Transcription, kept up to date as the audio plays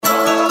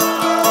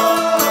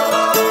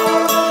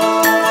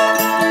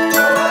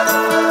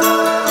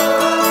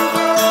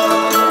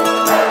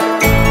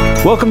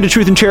Welcome to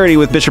Truth and Charity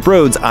with Bishop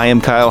Rhodes. I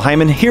am Kyle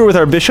Hyman here with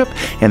our bishop,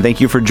 and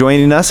thank you for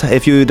joining us.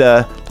 If you'd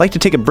like to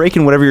take a break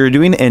in whatever you're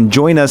doing and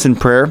join us in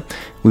prayer,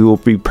 we will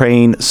be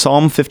praying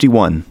Psalm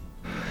 51.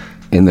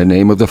 In the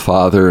name of the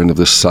Father, and of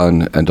the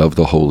Son, and of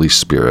the Holy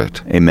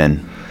Spirit.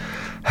 Amen.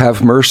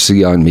 Have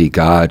mercy on me,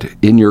 God,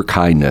 in your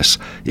kindness,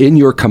 in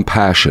your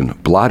compassion,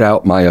 blot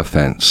out my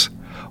offense.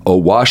 O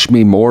wash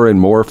me more and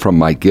more from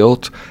my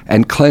guilt,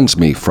 and cleanse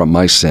me from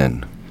my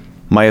sin.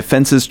 My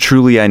offenses,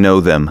 truly I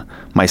know them.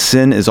 My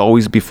sin is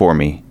always before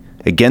me.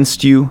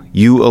 Against you,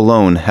 you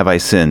alone have I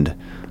sinned.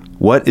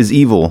 What is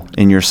evil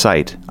in your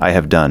sight I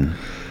have done?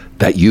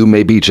 That you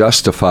may be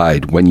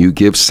justified when you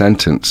give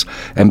sentence,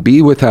 and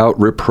be without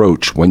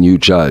reproach when you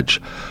judge.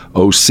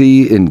 O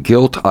see, in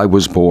guilt I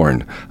was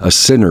born, a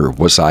sinner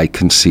was I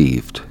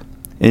conceived.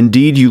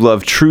 Indeed, you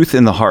love truth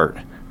in the heart.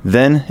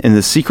 Then, in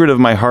the secret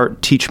of my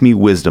heart, teach me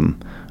wisdom.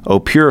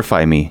 O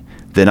purify me,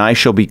 then I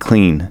shall be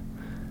clean.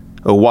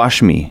 O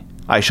wash me,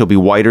 I shall be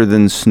whiter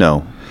than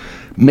snow.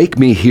 Make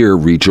me hear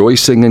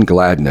rejoicing and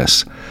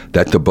gladness,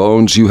 that the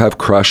bones you have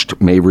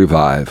crushed may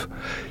revive.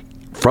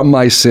 From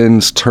my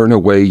sins turn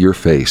away your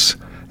face,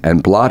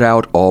 and blot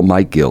out all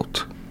my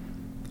guilt.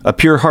 A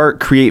pure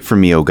heart create for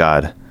me, O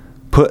God.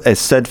 Put a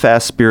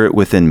steadfast spirit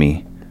within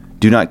me.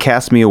 Do not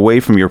cast me away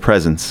from your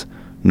presence,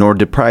 nor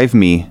deprive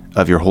me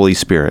of your Holy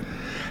Spirit.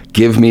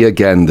 Give me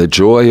again the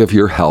joy of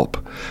your help.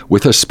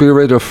 With a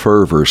spirit of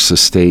fervor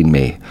sustain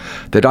me,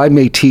 that I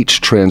may teach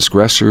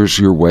transgressors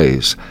your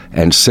ways,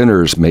 and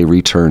sinners may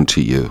return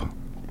to you.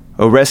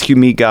 O rescue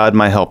me, God,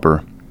 my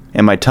helper,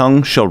 and my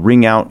tongue shall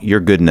ring out your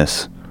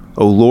goodness.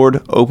 O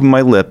Lord, open my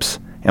lips,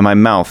 and my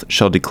mouth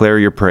shall declare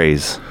your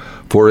praise.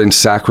 For in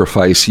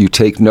sacrifice you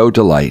take no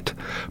delight.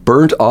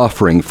 Burnt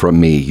offering from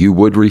me you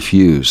would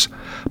refuse.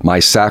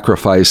 My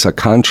sacrifice a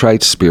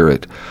contrite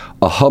spirit,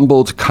 a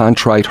humbled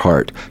contrite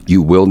heart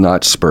you will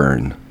not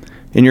spurn.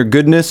 In your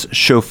goodness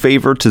show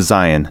favor to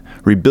Zion.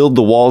 Rebuild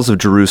the walls of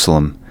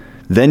Jerusalem.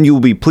 Then you will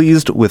be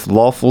pleased with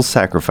lawful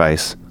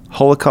sacrifice,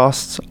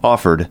 holocausts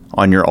offered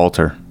on your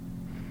altar.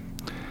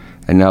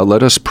 And now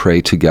let us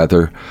pray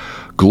together.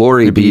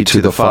 Glory be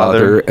to the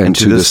Father, and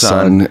to the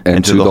Son,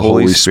 and to the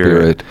Holy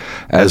Spirit,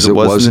 as it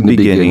was in the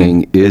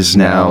beginning, is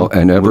now,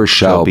 and ever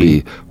shall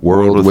be,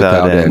 world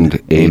without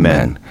end.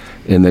 Amen.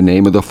 In the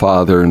name of the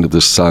Father, and of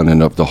the Son,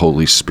 and of the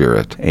Holy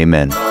Spirit.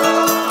 Amen.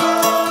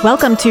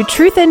 Welcome to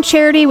Truth and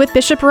Charity with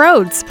Bishop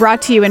Rhodes,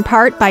 brought to you in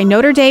part by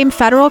Notre Dame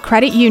Federal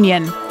Credit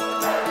Union.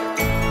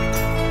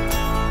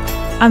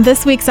 On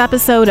this week's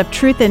episode of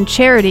Truth and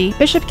Charity,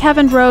 Bishop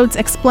Kevin Rhodes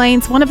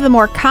explains one of the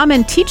more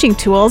common teaching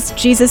tools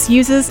Jesus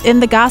uses in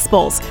the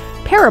Gospels,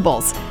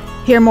 parables.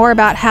 Hear more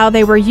about how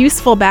they were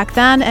useful back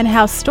then and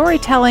how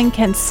storytelling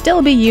can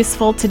still be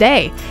useful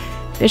today.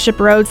 Bishop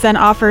Rhodes then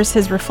offers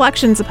his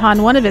reflections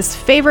upon one of his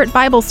favorite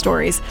Bible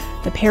stories,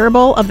 the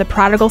parable of the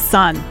prodigal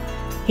son.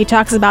 He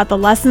talks about the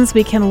lessons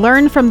we can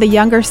learn from the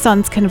younger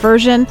son's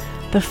conversion,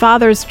 the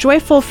father's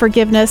joyful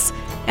forgiveness,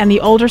 and the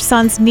older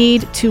son's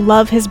need to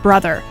love his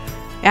brother.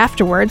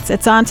 Afterwards,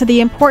 it's on to the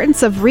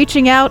importance of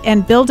reaching out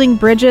and building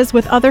bridges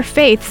with other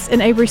faiths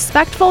in a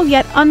respectful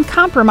yet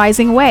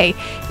uncompromising way,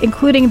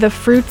 including the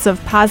fruits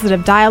of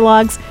positive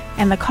dialogues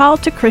and the call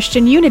to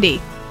Christian unity.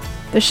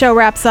 The show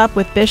wraps up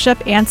with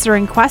Bishop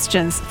answering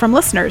questions from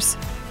listeners.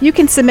 You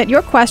can submit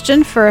your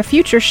question for a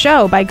future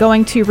show by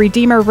going to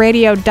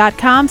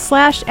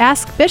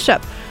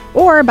redeemerradio.com/askbishop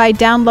or by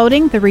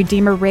downloading the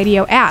Redeemer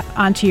Radio app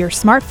onto your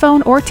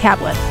smartphone or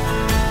tablet.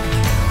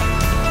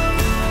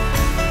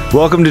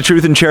 Welcome to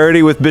Truth and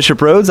Charity with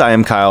Bishop Rhodes. I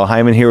am Kyle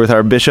Hyman here with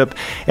our bishop,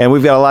 and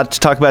we've got a lot to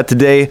talk about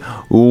today.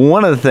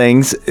 One of the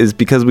things is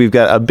because we've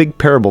got a big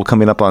parable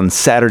coming up on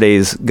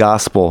Saturday's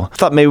Gospel. I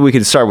thought maybe we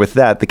could start with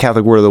that, the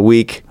Catholic Word of the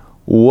Week.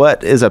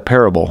 What is a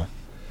parable?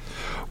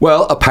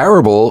 Well, a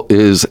parable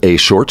is a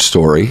short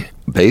story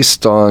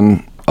based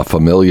on a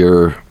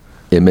familiar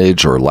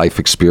image or life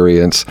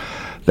experience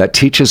that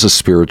teaches a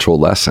spiritual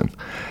lesson.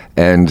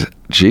 And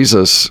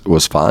Jesus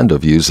was fond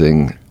of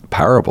using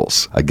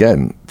parables,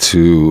 again,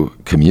 to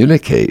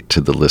communicate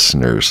to the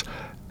listeners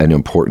an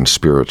important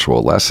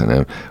spiritual lesson.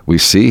 And we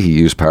see he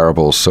used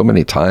parables so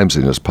many times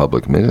in his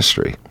public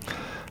ministry.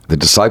 The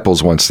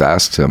disciples once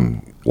asked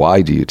him,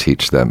 "Why do you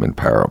teach them in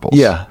parables?"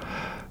 Yeah.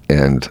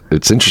 And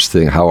it's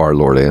interesting how our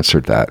Lord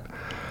answered that.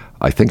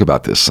 I think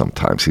about this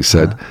sometimes. He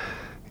said,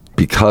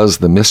 because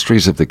the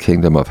mysteries of the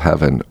kingdom of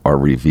heaven are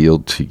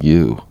revealed to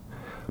you,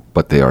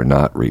 but they are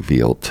not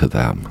revealed to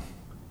them.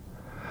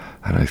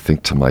 And I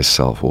think to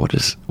myself, what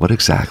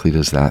exactly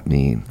does that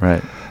mean?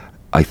 Right.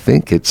 I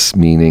think it's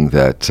meaning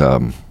that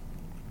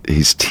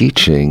he's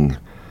teaching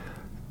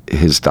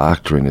his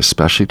doctrine,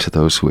 especially to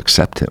those who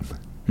accept him,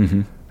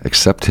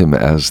 accept him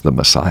as the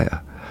Messiah.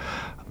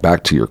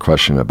 Back to your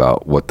question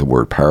about what the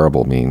word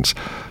parable means,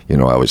 I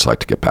always like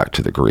to get back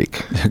to the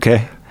Greek.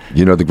 Okay.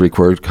 You know the Greek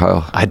word,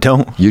 Kyle? I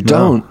don't. You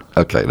don't?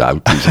 Okay, now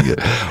I'm teasing it.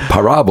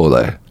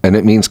 Parabole, and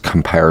it means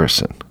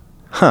comparison.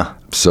 Huh.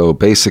 So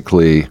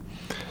basically,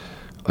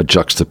 a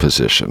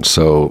juxtaposition.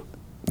 So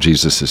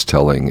Jesus is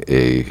telling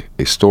a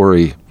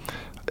story,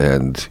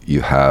 and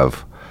you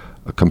have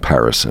a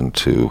comparison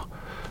to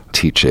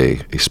teach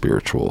a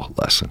spiritual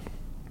lesson.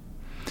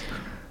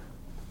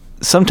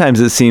 Sometimes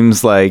it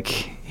seems like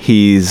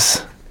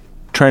he's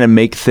trying to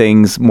make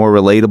things more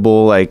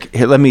relatable. Like,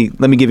 here, let me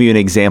give you an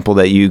example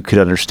that you could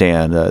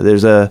understand.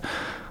 There's a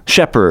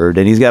shepherd,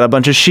 and he's got a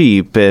bunch of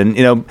sheep,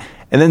 and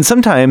then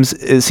sometimes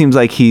it seems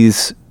like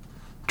he's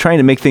trying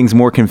to make things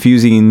more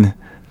confusing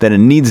than it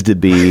needs to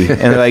be.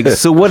 And like,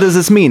 so what does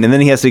this mean? And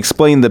then he has to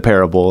explain the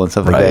parable and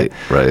stuff like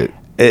that. Right.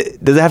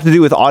 Does it have to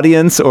do with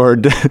audience, or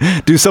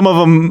do some of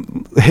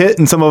them hit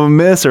and some of them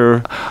miss?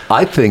 Or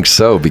I think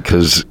so,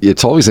 because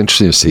it's always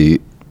interesting to see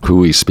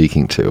who he's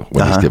speaking to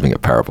when he's giving a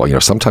parable.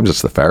 Sometimes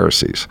it's the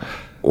Pharisees,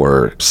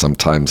 or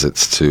sometimes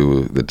it's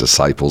to the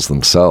disciples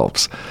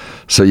themselves.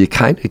 So you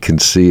kind of can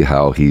see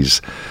how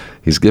he's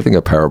giving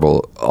a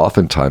parable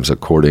oftentimes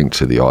according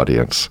to the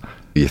audience.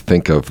 You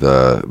think of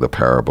the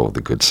parable of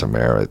the Good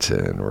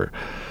Samaritan, or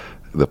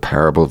the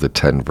parable of the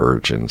 10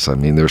 virgins. I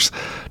mean, there's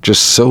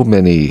just so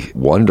many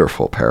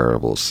wonderful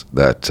parables.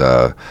 That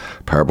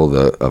parable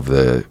of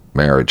the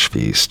marriage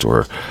feast,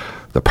 or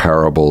the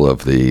parable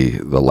of the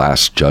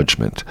Last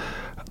Judgment,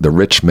 the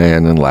rich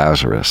man and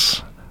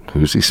Lazarus.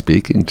 Who's he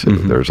speaking to?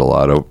 Mm-hmm. There's a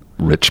lot of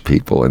rich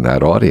people in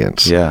that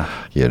audience. Yeah.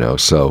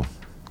 So.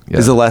 Yeah.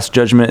 Is the Last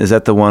Judgment, is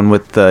that the one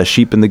with the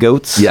sheep and the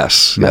goats?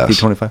 Yes. Matthew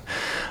 25.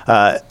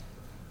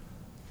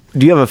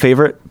 Do you have a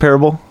favorite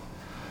parable?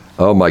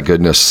 Oh, my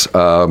goodness.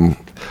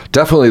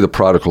 Definitely the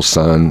prodigal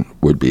son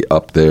would be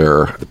up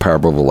there. The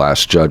parable of the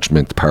Last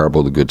Judgment, the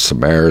parable of the Good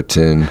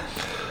Samaritan.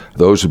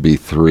 Those would be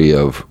three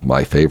of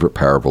my favorite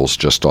parables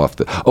just off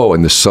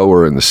and the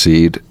sower and the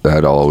seed.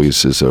 That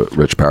always is a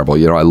rich parable.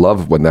 I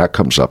love when that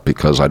comes up,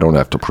 because I don't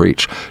have to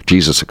preach.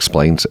 Jesus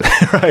explains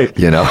it. Right.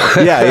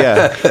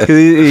 Yeah.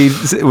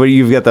 Where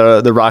you've got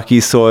the rocky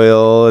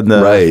soil and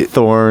the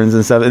thorns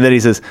and stuff. And then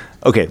he says,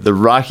 okay, the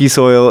rocky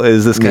soil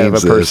is this kind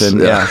of a person.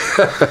 Yeah.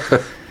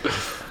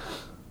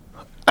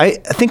 I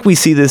think we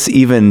see this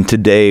even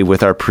today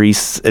with our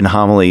priests and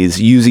homilies,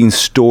 using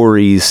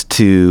stories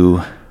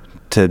to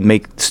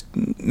make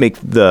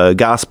the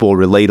gospel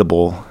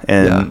relatable.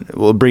 And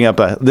we'll bring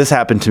up this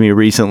happened to me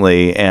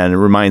recently, and it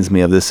reminds me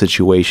of this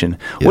situation.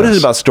 Yes. What is it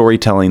about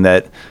storytelling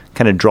that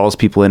kind of draws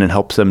people in and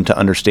helps them to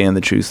understand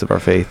the truths of our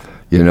faith?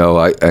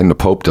 And the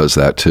Pope does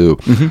that too.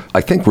 Mm-hmm.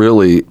 I think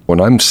really when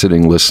I'm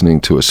sitting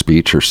listening to a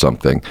speech or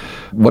something,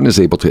 one is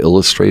able to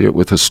illustrate it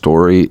with a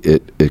story.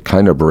 It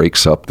kind of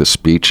breaks up the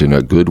speech in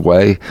a good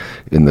way,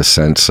 in the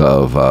sense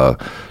of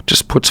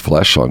just puts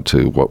flesh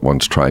onto what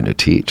one's trying to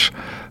teach.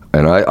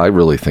 And I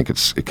really think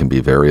it can be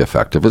very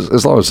effective,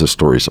 as long as the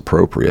story is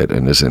appropriate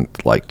and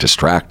isn't like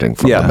distracting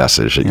from the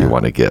message that you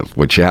want to give,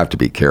 which you have to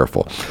be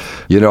careful.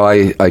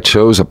 I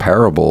chose a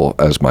parable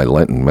as my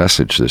Lenten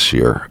message this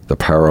year, the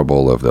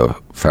parable of the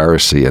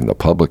Pharisee and the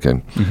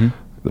publican. Mm-hmm.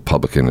 The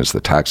publican is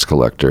the tax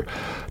collector,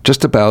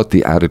 just about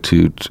the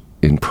attitude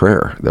in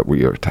prayer that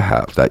we are to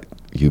have, that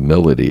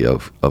humility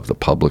of the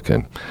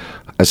publican.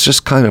 It's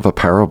just kind of a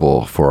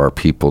parable for our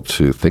people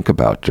to think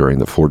about during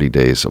the 40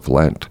 days of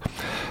Lent.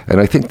 And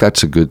I think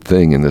that's a good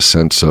thing, in the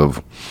sense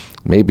of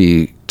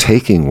maybe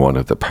taking one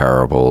of the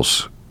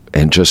parables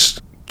and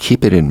just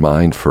keep it in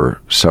mind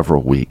for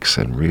several weeks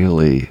and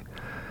really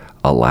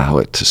allow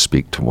it to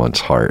speak to one's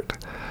heart.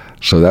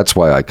 So that's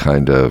why I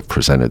kind of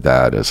presented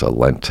that as a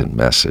Lenten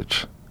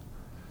message.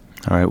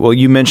 All right. Well,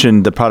 you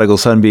mentioned the prodigal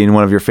son being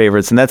one of your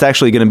favorites, and that's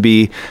actually going to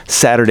be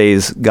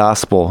Saturday's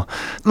gospel.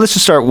 Let's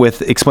just start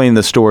with explaining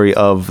the story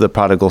of the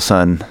prodigal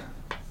son.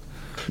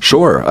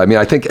 Sure. I mean,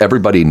 I think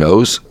everybody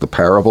knows the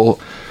parable.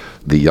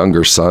 The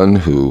younger son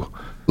who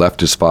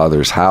left his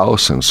father's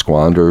house and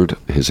squandered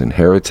his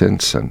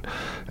inheritance, and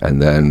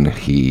then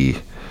he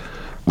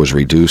was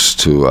reduced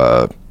to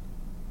a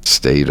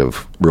state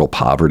of real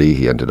poverty.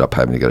 He ended up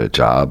having to get a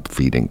job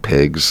feeding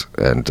pigs,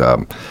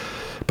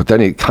 but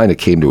then he kind of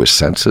came to his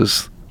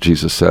senses,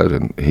 Jesus said,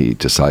 and he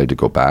decided to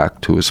go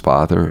back to his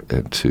father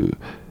and to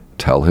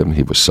tell him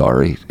he was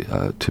sorry,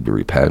 to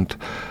repent.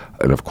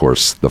 And of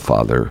course, the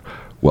father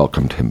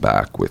welcomed him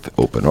back with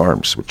open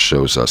arms, which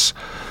shows us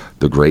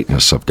the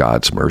greatness of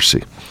God's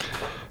mercy.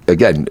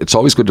 Again, it's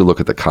always good to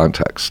look at the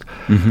context.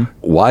 Mm-hmm.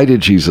 Why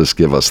did Jesus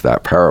give us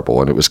that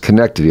parable? And it was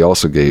connected. He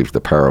also gave the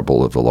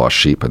parable of the lost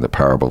sheep and the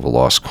parable of the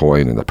lost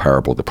coin and the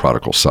parable of the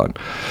prodigal son.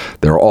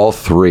 They're all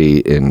three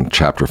in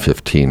chapter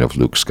 15 of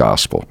Luke's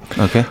gospel.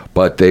 Okay.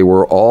 But they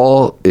were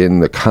all in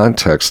the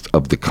context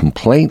of the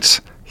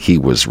complaints he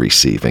was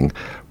receiving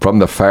from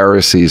the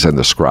Pharisees and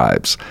the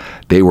scribes.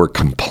 They were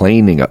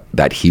complaining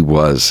that he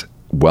was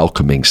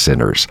welcoming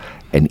sinners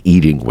and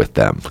eating with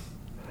them.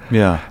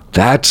 Yeah.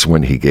 That's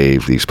when he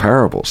gave these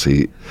parables.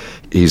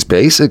 He's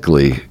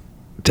basically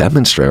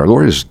demonstrating, our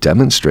Lord is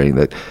demonstrating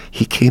that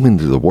he came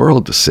into the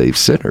world to save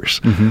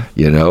sinners,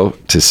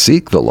 mm-hmm. To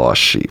seek the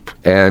lost sheep.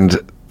 And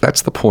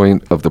that's the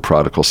point of the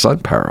prodigal son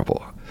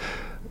parable.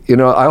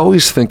 I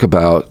always think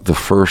about the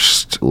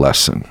first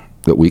lesson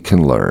that we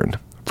can learn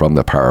from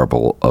the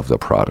parable of the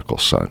prodigal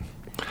son.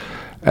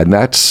 And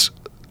that's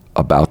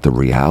about the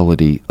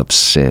reality of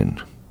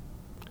sin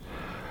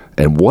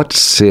and what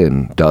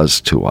sin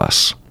does to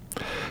us.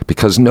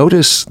 Because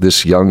notice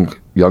this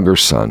younger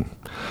son,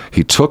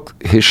 he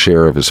took his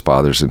share of his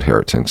father's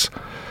inheritance,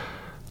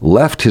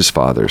 left his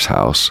father's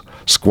house,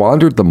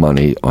 squandered the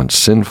money on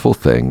sinful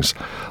things,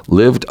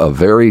 lived a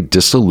very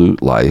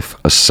dissolute life,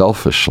 a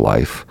selfish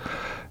life.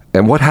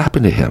 And what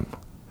happened to him?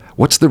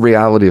 What's the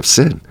reality of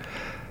sin?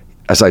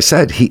 As I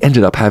said, he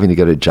ended up having to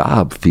get a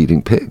job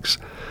feeding pigs.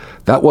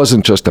 That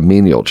wasn't just a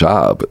menial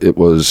job. It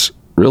was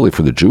really,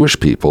 for the Jewish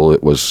people,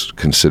 it was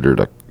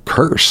considered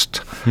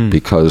cursed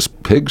because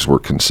pigs were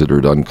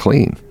considered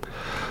unclean.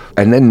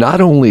 And then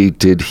not only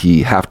did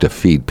he have to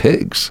feed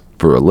pigs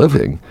for a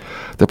living,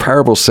 the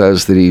parable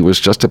says that he was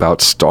just about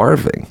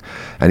starving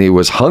and he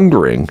was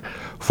hungering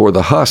for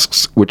the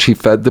husks which he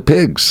fed the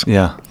pigs.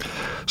 Yeah.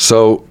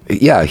 So,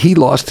 yeah, he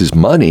lost his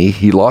money,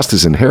 he lost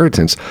his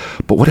inheritance,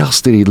 but what else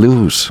did he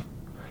lose?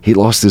 He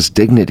lost his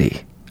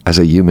dignity as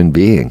a human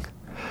being.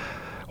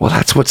 Well,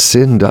 that's what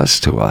sin does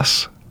to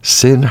us.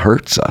 Sin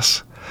hurts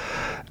us.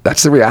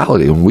 That's the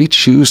reality. When we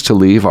choose to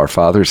leave our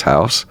Father's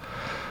house,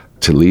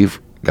 to leave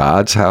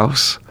God's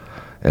house,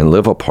 and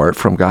live apart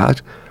from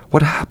God,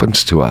 what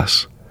happens to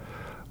us?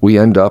 We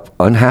end up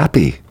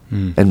unhappy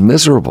and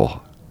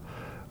miserable,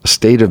 a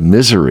state of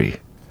misery.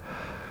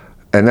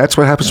 And that's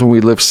what happens when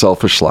we live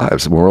selfish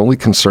lives. And we're only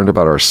concerned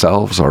about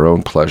ourselves, our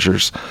own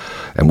pleasures,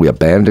 and we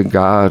abandon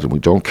God, and we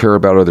don't care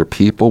about other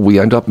people. We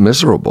end up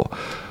miserable.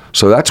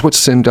 So that's what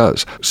sin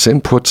does.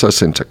 Sin puts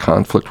us into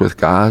conflict with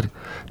God,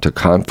 to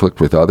conflict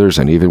with others,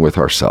 and even with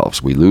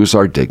ourselves. We lose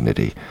our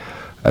dignity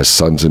as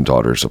sons and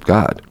daughters of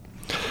God.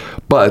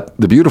 But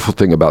the beautiful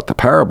thing about the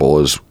parable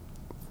is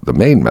the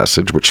main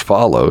message, which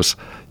follows,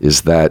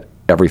 is that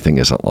everything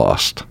isn't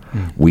lost.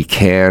 We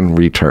can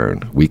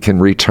return. We can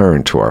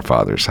return to our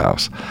Father's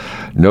house.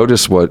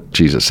 Notice what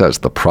Jesus says.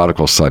 The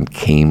prodigal son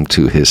came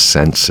to his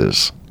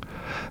senses.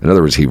 In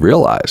other words, he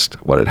realized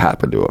what had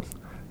happened to him.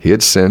 He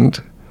had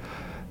sinned.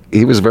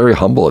 He was very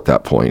humble at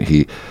that point.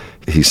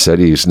 He said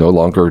he's no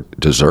longer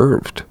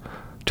deserved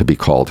to be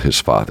called his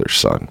father's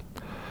son.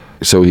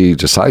 So he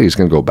decided he's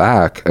going to go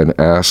back and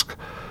ask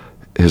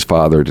his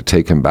father to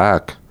take him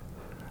back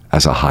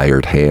as a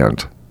hired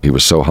hand. He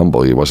was so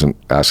humble, he wasn't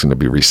asking to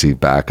be received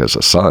back as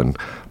a son,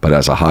 but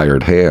as a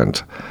hired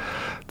hand.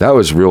 That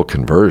was real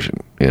conversion.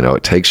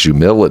 It takes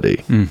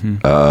humility.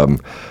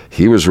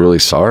 He was really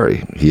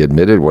sorry. He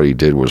admitted what he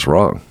did was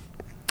wrong.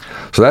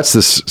 So that's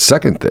the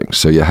second thing.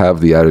 So you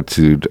have the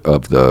attitude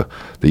of the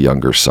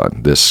younger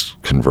son, this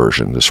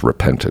conversion, this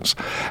repentance.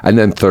 And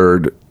then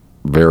third,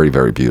 very,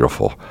 very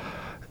beautiful,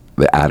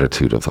 the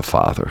attitude of the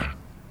father.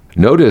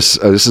 Notice,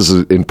 this is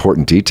an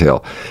important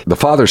detail, the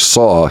father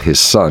saw his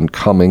son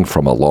coming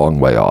from a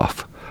long way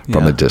off,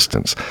 from a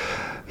distance.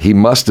 He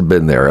must have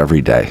been there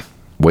every day,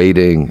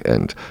 waiting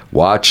and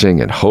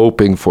watching and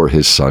hoping for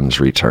his son's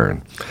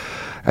return.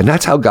 And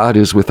that's how God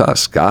is with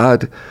us.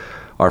 God,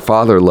 our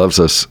Father, loves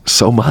us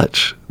so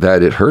much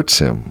that it hurts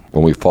him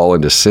when we fall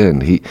into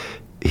sin.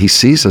 He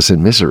sees us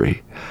in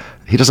misery.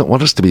 He doesn't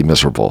want us to be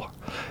miserable.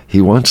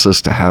 He wants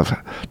us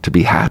to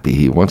be happy.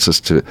 He wants us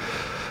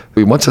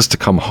to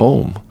come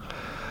home.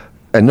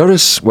 And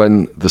notice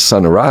when the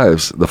son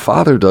arrives, the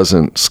father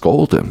doesn't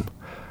scold him.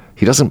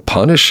 He doesn't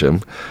punish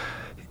him.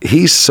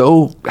 He's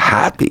so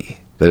happy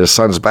that his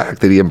son's back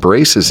that he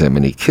embraces him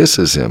and he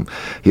kisses him.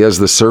 He has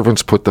the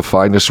servants put the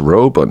finest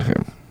robe on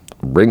him,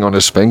 ring on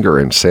his finger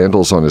and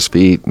sandals on his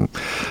feet, and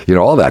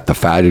all that. The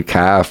fatted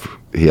calf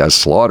he has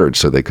slaughtered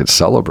so they could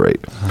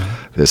celebrate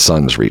his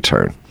son's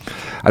return.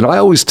 And I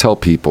always tell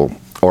people,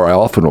 or I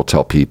often will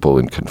tell people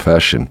in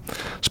confession,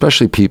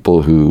 especially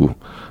people who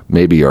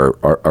maybe are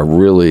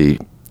really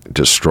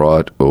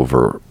distraught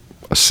over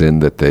a sin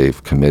that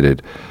they've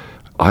committed,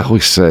 I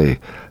always say,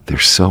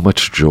 there's so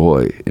much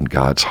joy in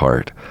God's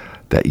heart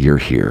that you're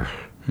here,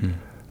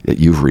 that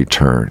you've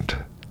returned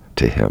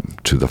to him,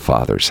 to the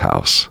Father's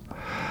house.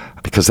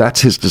 Because that's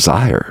his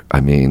desire.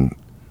 I mean,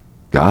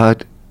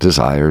 God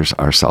desires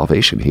our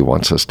salvation. He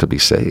wants us to be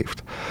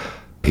saved.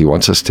 He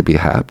wants us to be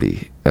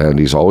happy, and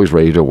he's always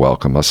ready to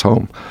welcome us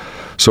home.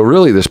 So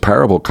really, this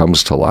parable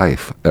comes to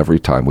life every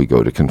time we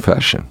go to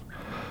confession.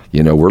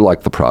 We're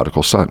like the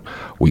prodigal son.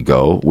 We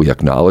go, we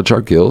acknowledge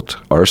our guilt,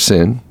 our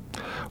sin,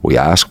 we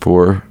ask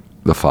for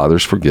the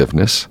Father's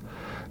forgiveness,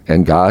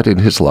 and God, in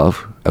his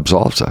love,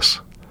 absolves us.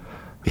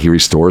 He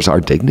restores our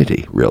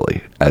dignity,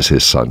 really, as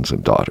his sons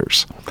and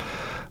daughters.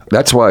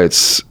 That's why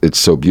it's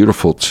so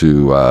beautiful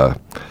to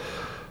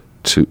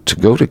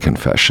go to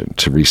confession,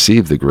 to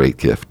receive the great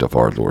gift of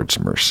our Lord's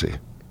mercy.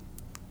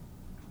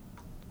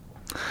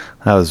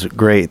 That was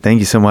great. Thank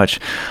you so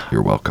much.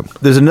 You're welcome.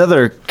 There's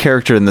another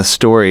character in the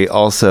story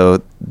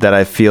also that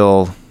I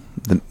feel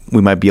that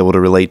we might be able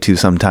to relate to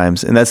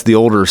sometimes, and that's the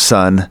older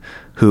son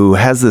who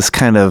has this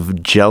kind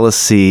of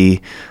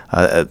jealousy,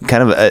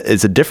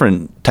 it's a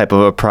different type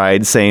of a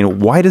pride, saying,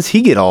 why does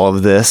he get all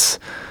of this?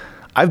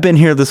 I've been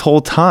here this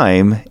whole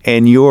time,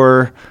 and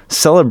you're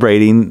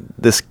celebrating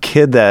this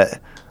kid that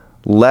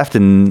left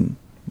and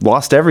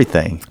lost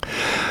everything.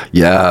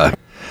 Yeah.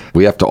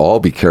 We have to all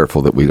be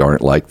careful that we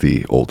aren't like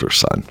the older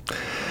son.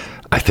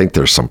 I think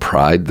there's some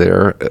pride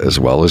there as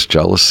well as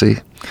jealousy.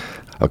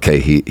 Okay,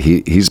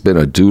 he's been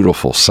a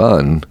dutiful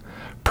son,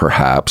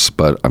 perhaps,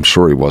 but I'm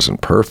sure he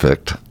wasn't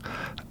perfect.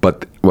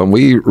 But when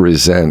we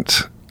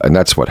resent, and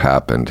that's what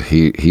happened,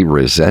 he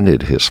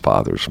resented his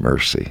father's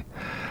mercy.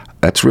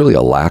 That's really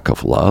a lack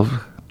of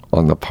love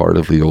on the part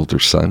of the older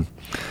son.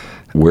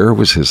 Where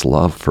was his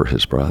love for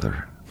his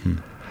brother?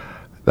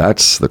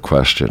 That's the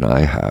question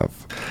I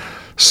have.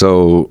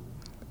 So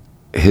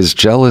his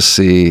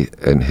jealousy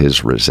and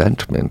his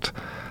resentment,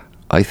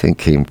 I think,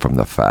 came from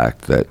the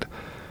fact that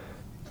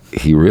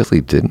he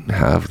really didn't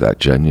have that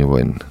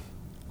genuine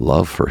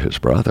love for his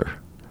brother.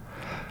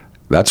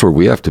 That's where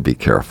we have to be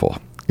careful.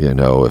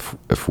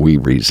 If we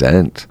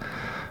resent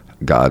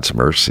God's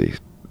mercy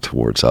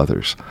towards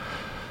others.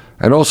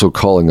 And also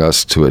calling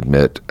us to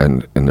admit,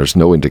 and there's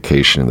no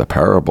indication in the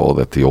parable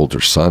that the older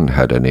son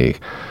had any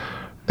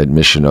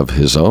admission of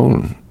his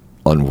own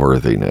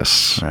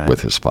unworthiness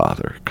with his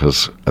father.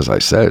 Because, as I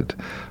said,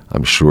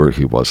 I'm sure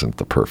he wasn't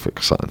the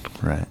perfect son.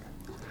 Right.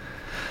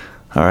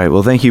 All right.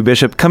 Well, thank you,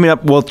 Bishop. Coming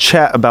up, we'll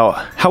chat about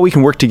how we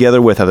can work together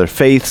with other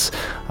faiths,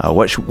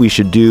 what we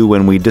should do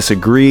when we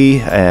disagree,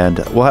 and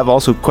we'll have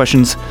also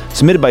questions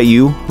submitted by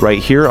you right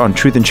here on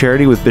Truth and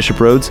Charity with Bishop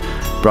Rhoades,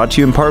 brought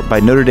to you in part by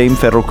Notre Dame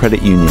Federal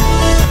Credit Union.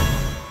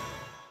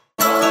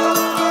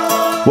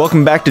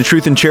 Welcome back to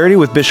Truth and Charity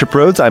with Bishop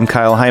Rhoades. I'm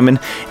Kyle Hyman,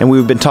 and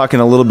we've been talking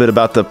a little bit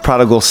about the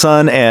prodigal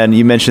son, and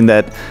you mentioned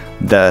that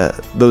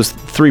those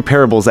three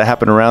parables that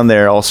happen around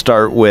there all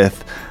start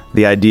with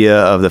the idea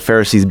of the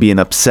Pharisees being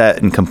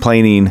upset and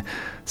complaining,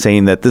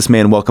 saying that this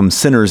man welcomes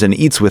sinners and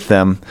eats with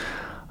them.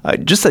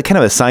 Just a kind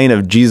of a sign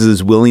of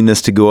Jesus'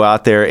 willingness to go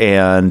out there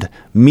and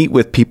meet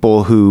with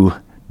people who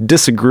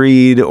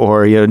disagreed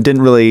or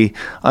didn't really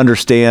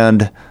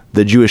understand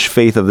the Jewish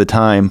faith of the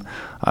time,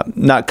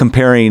 not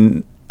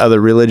comparing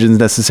other religions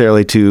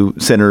necessarily to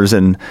sinners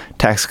and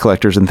tax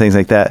collectors and things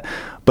like that.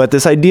 But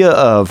this idea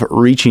of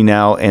reaching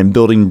out and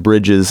building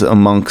bridges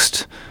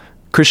amongst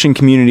Christian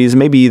communities,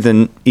 maybe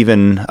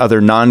even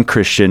other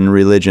non-Christian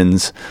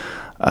religions.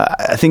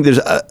 I think there's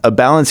a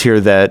balance here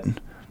that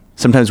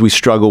sometimes we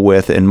struggle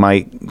with and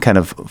might kind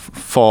of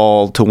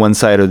fall to one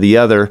side or the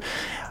other.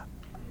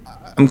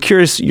 I'm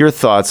curious your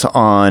thoughts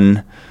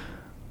on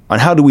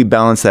how do we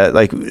balance that,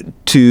 like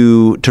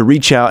to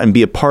reach out and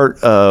be a part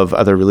of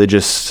other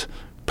religious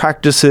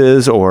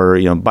practices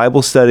or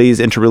Bible studies,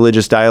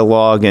 interreligious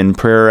dialogue, and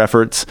prayer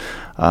efforts,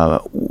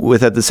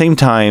 with at the same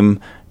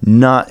time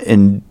not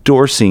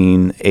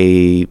endorsing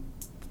a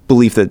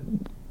belief that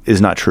is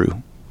not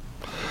true?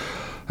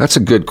 That's a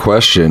good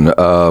question.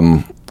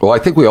 Well, I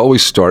think we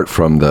always start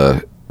from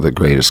the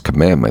greatest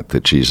commandment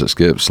that Jesus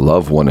gives: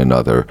 love one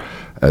another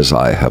as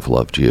I have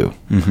loved you.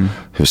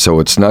 Mm-hmm. So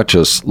it's not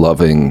just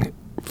loving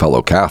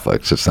fellow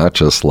Catholics. It's not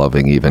just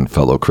loving even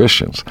fellow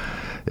Christians.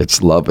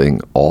 It's loving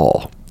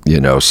all,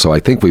 So I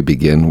think we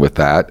begin with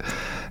that.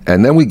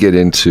 And then we get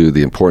into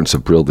the importance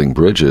of building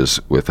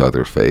bridges with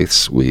other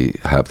faiths. We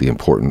have the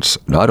importance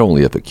not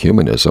only of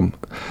ecumenism.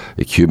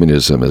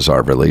 Ecumenism is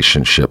our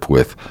relationship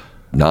with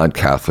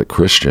non-Catholic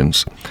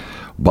Christians,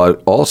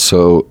 but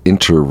also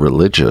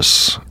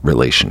interreligious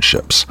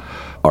relationships,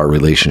 our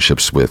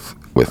relationships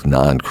with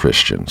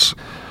non-Christians.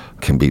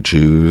 Can be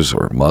Jews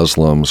or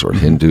Muslims or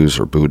Hindus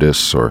or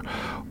Buddhists or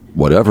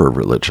whatever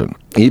religion.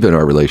 Even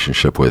our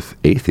relationship with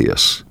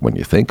atheists, when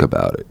you think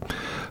about it.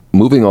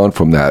 Moving on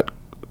from that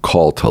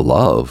call to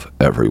love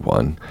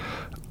everyone,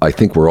 I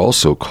think we're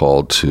also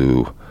called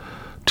to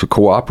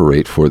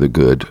cooperate for the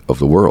good of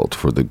the world,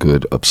 for the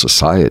good of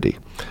society.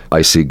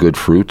 I see good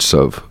fruits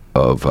of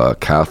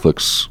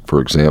Catholics, for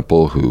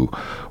example, who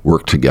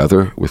work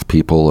together with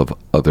people of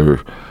other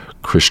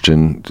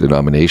Christian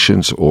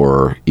denominations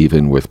or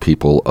even with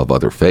people of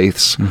other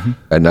faiths. Mm-hmm.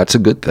 And that's a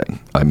good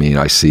thing. I mean,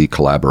 I see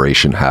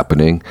collaboration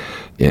happening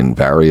in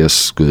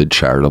various good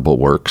charitable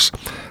works.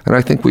 And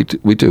I think we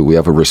do. We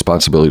have a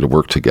responsibility to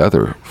work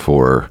together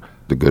for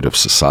the good of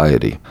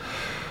society.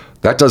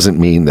 That doesn't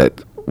mean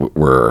that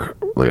we're,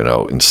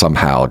 in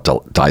somehow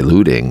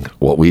diluting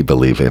what we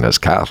believe in as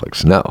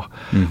Catholics. No.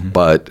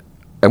 Mm-hmm.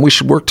 And we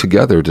should work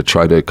together to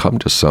try to come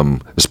to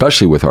some,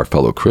 especially with our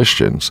fellow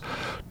Christians,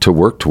 to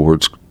work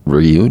towards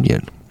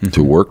reunion,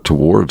 to work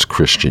towards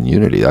Christian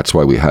unity. That's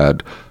why we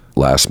had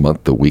last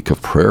month the Week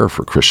of Prayer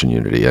for Christian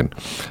Unity. And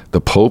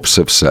the popes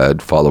have said,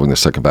 following the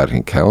Second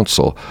Vatican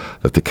Council,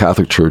 that the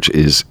Catholic Church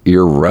is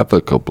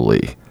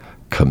irrevocably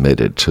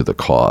committed to the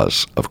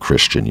cause of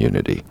Christian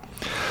unity.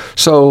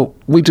 So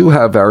we do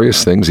have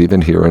various things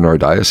even here in our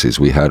diocese.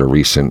 We had a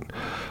recent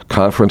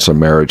conference on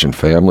marriage and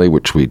family,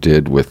 which we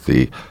did with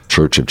the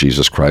Church of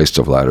Jesus Christ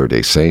of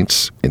Latter-day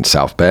Saints in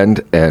South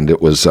Bend. And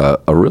it was a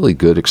really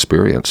good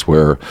experience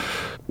where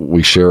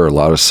we share a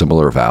lot of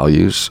similar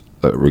values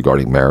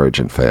regarding marriage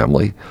and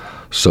family.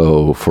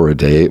 So for a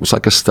day, it was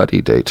like a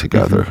study day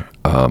together.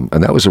 Mm-hmm.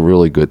 And that was a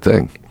really good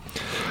thing.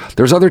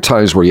 There's other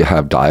times where you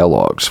have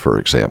dialogues, for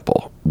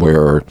example,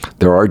 where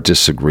there are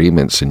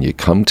disagreements and you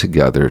come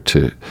together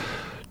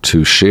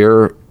to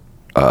share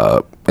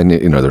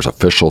and there's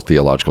official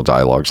theological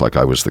dialogues, like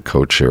I was the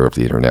co-chair of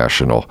the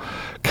International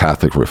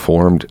Catholic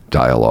Reformed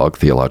Dialogue,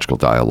 Theological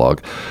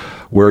Dialogue,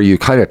 where you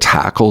kind of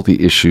tackle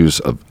the issues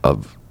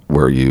of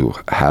where you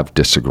have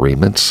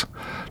disagreements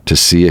to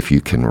see if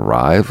you can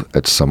arrive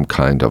at some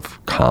kind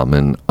of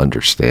common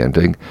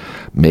understanding,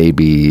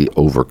 maybe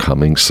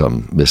overcoming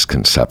some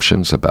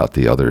misconceptions about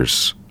the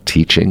other's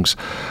teachings,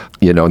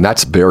 and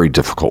that's very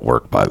difficult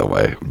work, by the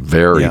way,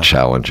 very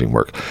challenging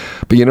work.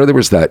 But, there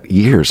was that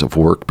years of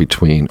work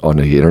on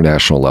the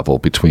international level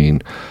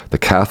between the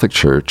Catholic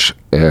Church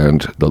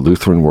and the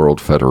Lutheran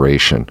World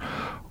Federation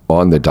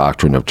on the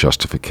doctrine of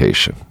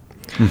justification,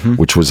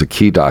 which was a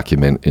key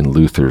document in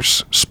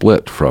Luther's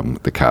split from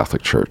the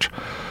Catholic Church.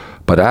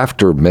 But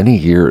after many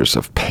years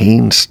of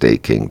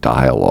painstaking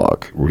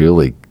dialogue,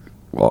 really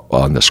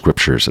on the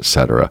scriptures,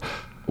 etc.,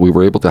 we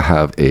were able to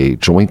have a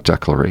joint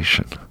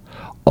declaration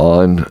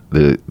on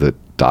the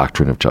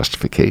doctrine of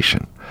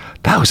justification.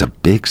 That was a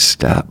big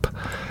step.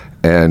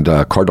 And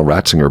Cardinal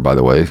Ratzinger, by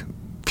the way,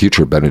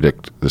 future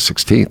Benedict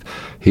XVI,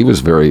 he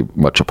was very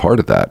much a part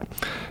of that.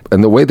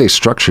 And the way they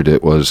structured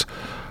it was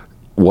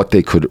what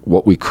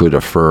we could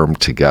affirm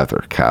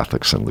together,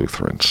 Catholics and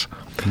Lutherans.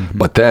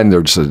 But then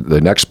there's the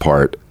next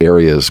part,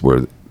 areas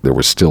where there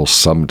was still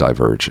some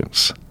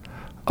divergence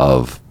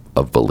of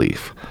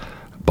belief.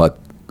 But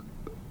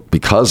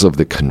because of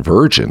the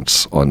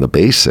convergence on the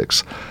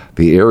basics,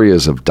 the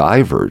areas of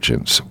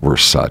divergence were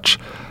such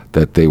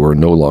that they were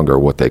no longer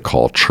what they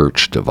call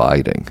church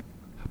dividing.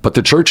 But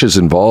the church is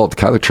involved,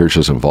 Catholic Church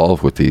is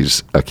involved with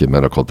these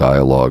ecumenical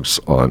dialogues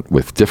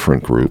with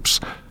different groups.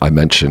 I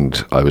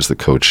mentioned I was the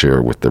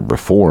co-chair with the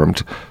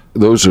Reformed.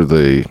 Those are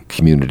the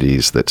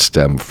communities that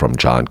stem from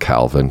John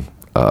Calvin.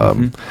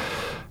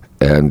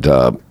 And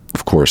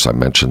of course, I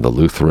mentioned the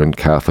Lutheran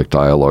Catholic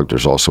dialogue.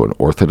 There's also an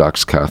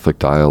Orthodox Catholic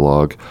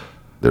dialogue.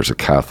 There's a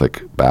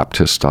Catholic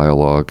Baptist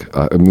dialogue.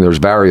 There's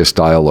various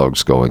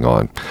dialogues going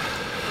on.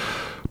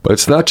 But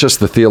it's not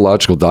just the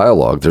theological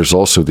dialogue. There's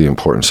also the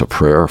importance of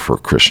prayer for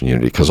Christian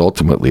unity, because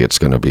ultimately it's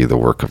going to be the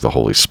work of the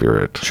Holy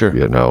Spirit,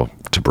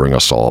 to bring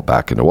us all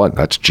back into one.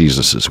 That's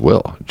Jesus's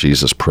will.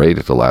 Jesus prayed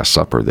at the Last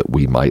Supper that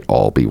we might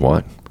all be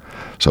one.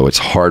 So it's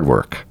hard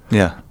work.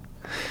 Yeah.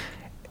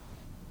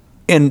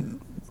 And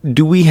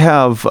do we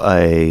have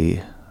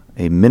a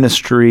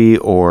ministry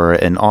or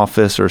an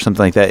office or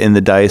something like that in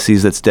the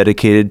diocese that's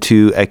dedicated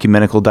to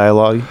ecumenical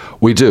dialogue?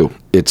 We do.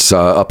 It's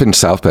up in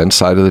South Bend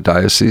side of the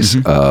diocese.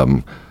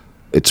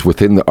 It's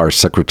within our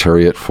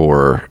Secretariat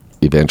for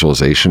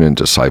Evangelization and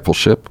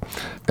Discipleship.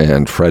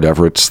 And Fred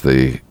Everett's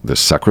the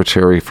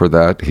secretary for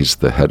that. He's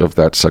the head of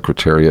that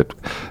secretariat.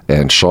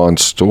 And Sean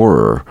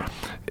Storer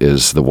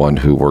is the one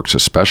who works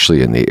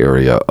especially in the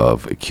area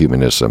of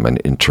ecumenism and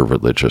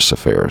interreligious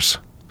affairs.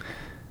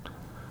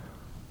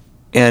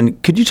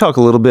 And could you talk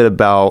a little bit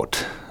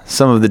about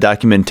some of the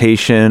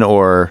documentation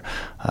or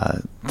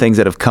things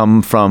that have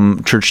come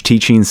from church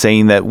teaching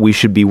saying that we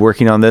should be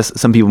working on this?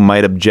 Some people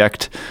might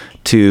object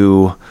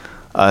to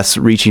us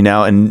reaching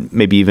out and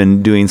maybe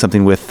even doing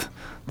something with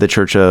the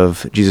Church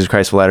of Jesus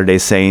Christ of Latter-day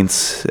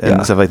Saints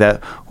and stuff like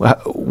that.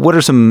 What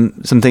are some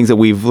things that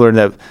we've learned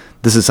that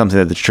this is something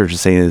that the church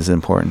is saying is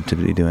important to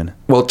be doing?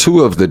 Well,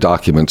 two of the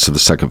documents of the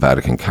Second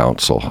Vatican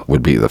Council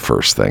would be the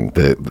first thing.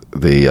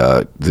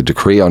 The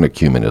decree on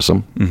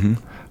ecumenism,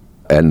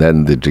 and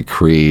then the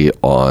decree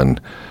on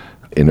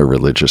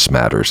interreligious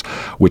matters,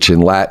 which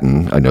in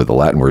Latin, I know the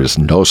Latin word is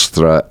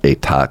Nostra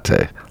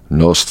Aetate.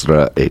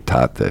 Nostra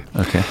Aetate.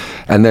 Okay.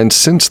 And then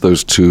since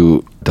those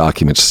two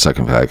documents of the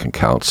Second Vatican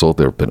Council,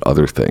 there have been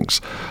other things.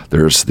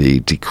 There's the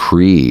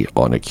decree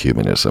on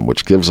ecumenism,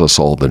 which gives us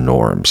all the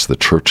norms, the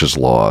church's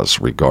laws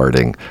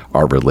regarding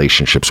our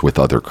relationships with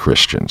other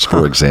Christians.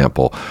 For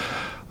example,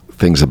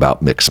 things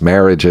about mixed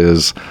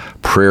marriages,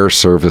 prayer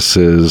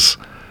services,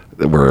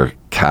 where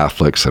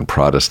Catholics and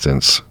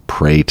Protestants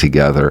pray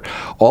together.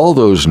 All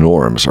those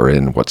norms are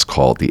in what's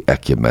called the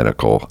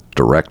Ecumenical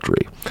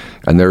Directory.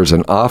 And there's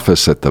an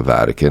office at the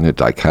Vatican, a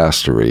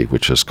dicastery,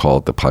 which is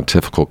called the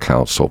Pontifical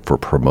Council for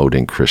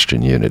Promoting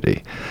Christian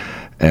Unity.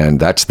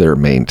 And that's their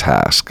main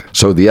task.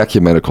 So the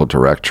Ecumenical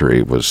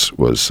Directory was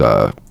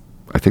I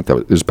think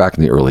that was back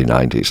in the early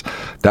 90s.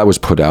 That was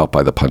put out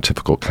by the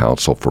Pontifical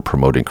Council for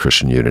Promoting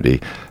Christian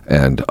Unity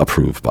and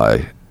approved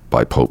by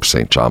Pope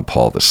St. John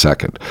Paul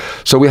II.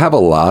 So we have a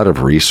lot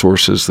of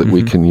resources that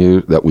we can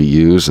use, that we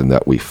use and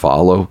that we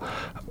follow.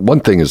 One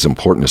thing is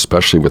important,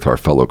 especially with our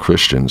fellow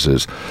Christians,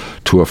 is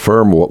to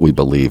affirm what we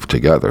believe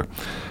together.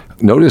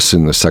 Notice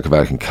in the Second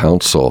Vatican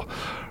Council,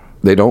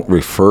 they don't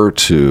refer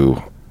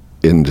to,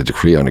 in the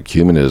decree on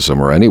ecumenism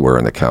or anywhere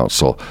in the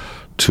council,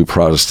 to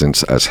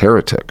Protestants as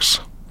heretics.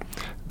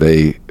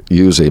 They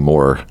use a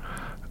more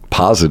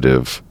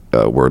positive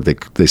word.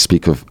 They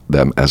speak of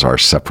them as our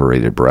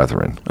separated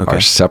brethren,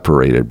 our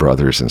separated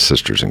brothers and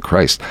sisters in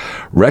Christ,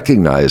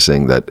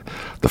 recognizing that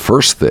the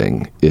first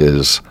thing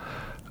is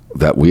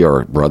that we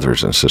are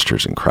brothers and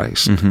sisters in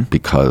Christ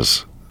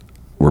because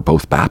we're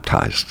both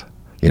baptized.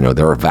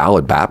 There are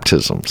valid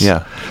baptisms.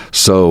 Yeah.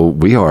 So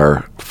we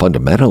are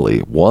fundamentally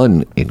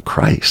one in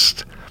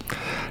Christ.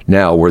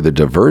 Now, where the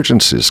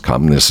divergences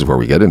come, this is where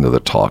we get into the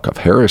talk of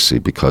heresy,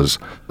 because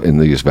in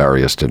these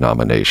various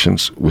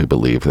denominations, we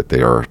believe that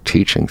they are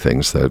teaching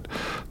things that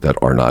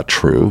are not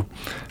true.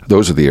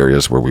 Those are the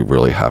areas where we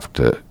really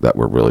that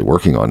we're really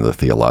working on, the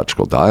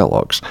theological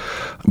dialogues.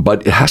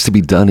 But it has to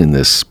be done in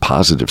this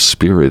positive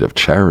spirit of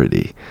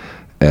charity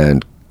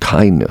and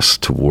kindness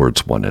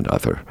towards one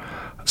another.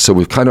 So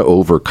we've kind of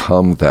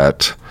overcome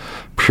that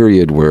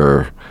period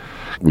where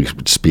we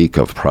would speak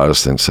of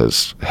Protestants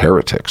as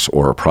heretics,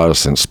 or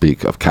Protestants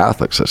speak of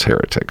Catholics as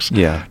heretics.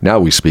 Yeah. Now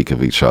we speak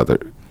of each other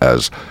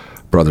as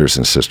brothers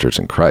and sisters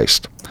in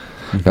Christ.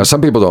 Mm-hmm. Now,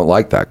 some people don't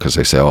like that because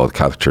they say, oh, the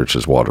Catholic Church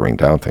is watering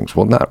down things.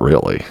 Well, not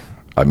really.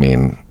 I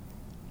mean,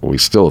 we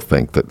still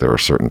think that there are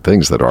certain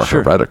things that are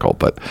heretical.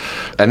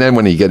 And then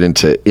when you get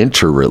into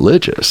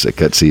interreligious, it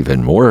gets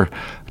even more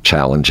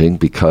challenging,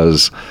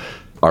 because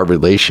our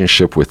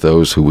relationship with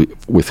those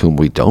with whom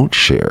we don't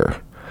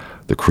share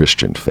the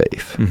Christian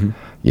faith,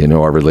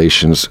 our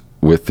relations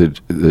with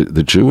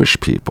the Jewish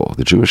people,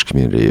 the Jewish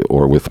community,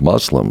 or with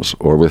Muslims,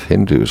 or with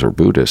Hindus or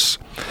Buddhists.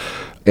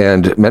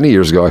 And many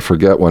years ago, I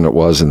forget when it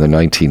was, in the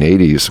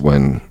 1980s,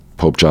 when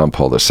Pope John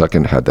Paul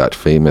II had that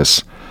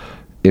famous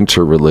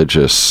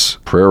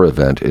interreligious prayer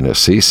event in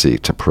Assisi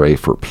to pray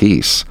for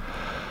peace.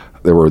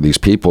 There were these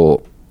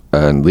people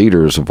and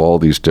leaders of all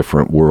these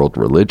different world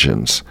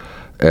religions,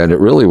 and it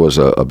really was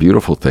a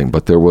beautiful thing.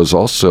 But there was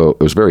also,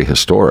 it was very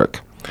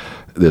historic,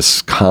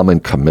 this common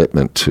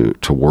commitment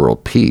to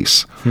world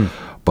peace.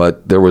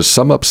 But there was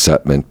some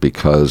upsetment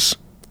because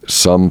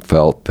some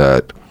felt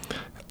that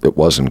it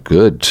wasn't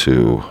good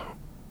to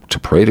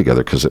pray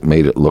together, because it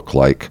made it look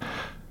like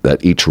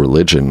that each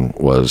religion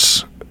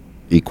was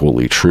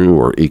equally true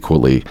or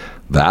equally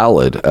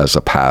valid as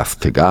a path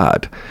to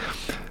God,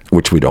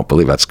 which we don't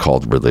believe. That's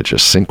called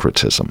religious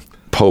syncretism.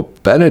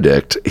 Pope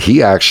Benedict,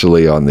 he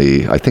actually,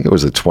 I think it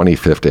was the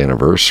 25th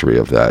anniversary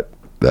of that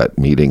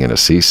meeting in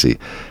Assisi,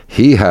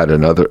 he had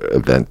another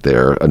event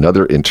there,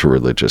 another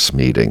interreligious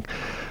meeting.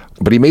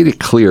 But he made it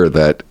clear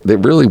that they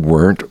really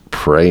weren't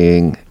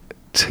praying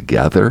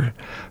together.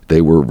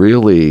 They were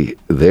really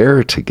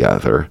there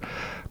together,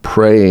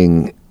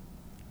 praying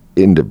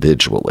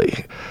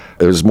individually.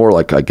 It was more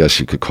like, I guess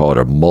you could call it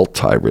a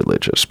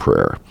multi-religious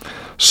prayer,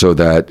 so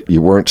that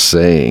you weren't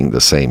saying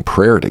the same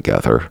prayer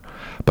together,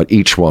 but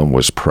each one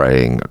was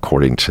praying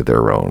according to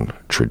their own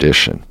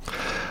tradition.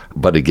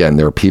 But again,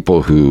 there are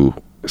people who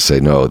say,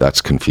 no,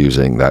 that's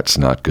confusing, that's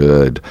not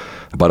good.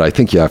 But I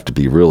think you have to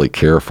be really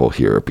careful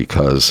here,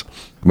 because,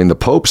 I mean, the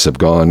popes have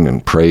gone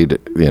and prayed,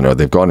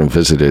 they've gone and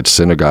visited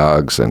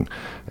synagogues and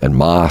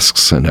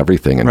mosques and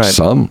everything, and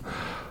some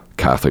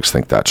Catholics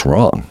think that's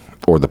wrong.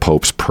 Or the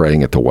Pope's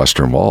praying at the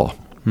Western Wall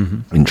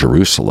in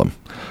Jerusalem.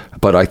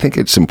 But I think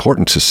it's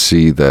important to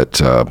see that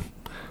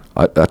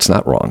that's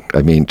not wrong.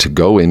 I mean, to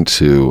go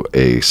into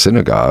a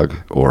synagogue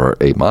or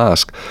a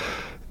mosque,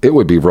 it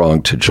would be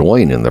wrong to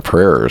join in the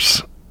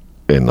prayers,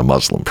 in the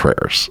Muslim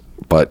prayers.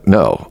 But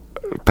no,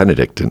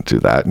 Benedict didn't do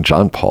that, and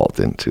John Paul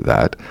didn't do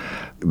that.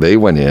 They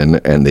went in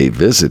and they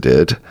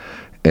visited,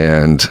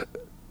 and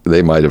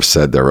they might have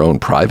said their own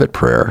private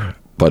prayer,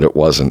 but it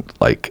wasn't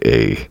like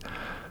a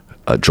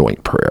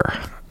joint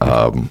prayer.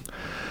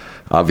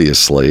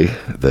 Obviously,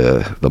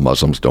 the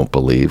Muslims don't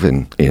believe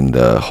in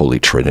the Holy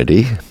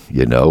Trinity,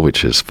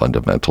 which is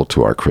fundamental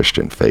to our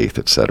Christian faith,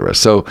 etc.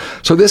 So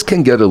this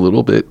can get a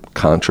little bit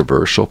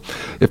controversial.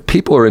 If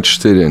people are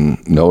interested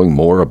in knowing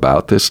more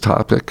about this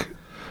topic,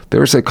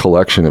 there's a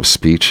collection of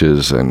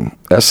speeches and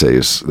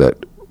essays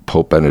that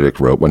Pope Benedict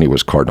wrote when he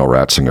was Cardinal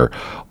Ratzinger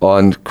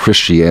on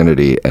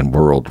Christianity and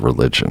world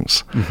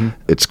religions.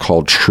 It's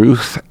called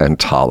Truth and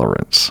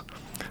Tolerance.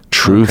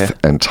 Truth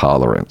and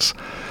tolerance.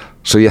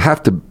 So you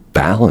have to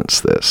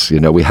balance this.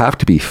 We have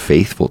to be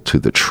faithful to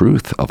the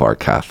truth of our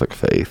Catholic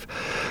faith,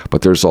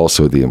 but there's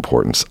also the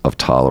importance of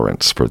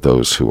tolerance for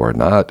those who are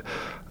not,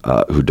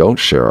 who don't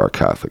share our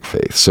Catholic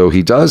faith. So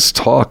he does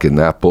talk in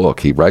that book.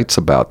 He writes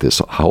about this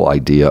whole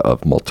idea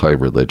of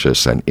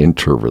multi-religious and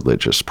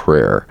interreligious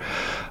prayer.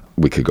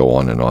 We could go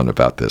on and on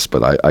about this,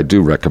 but I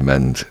do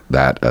recommend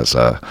that as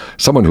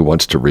someone who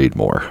wants to read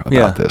more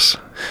about this.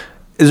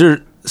 Is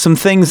there some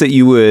things that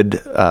you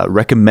would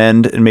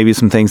recommend, and maybe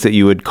some things that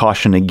you would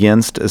caution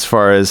against, as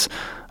far as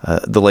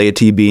the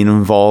laity being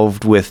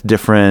involved with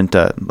different,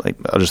 I'll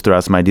just throw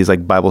out some ideas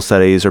like Bible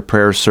studies or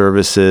prayer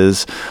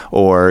services,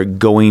 or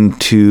going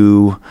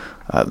to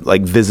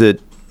visit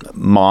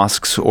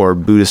mosques or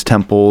Buddhist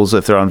temples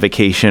if they're on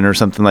vacation or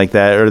something like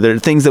that? Are there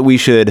things that we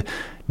should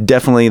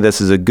definitely, this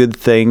is a good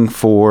thing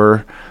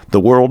for the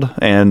world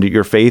and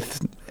your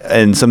faith,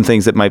 and some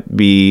things that might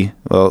be,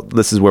 well,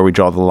 this is where we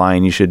draw the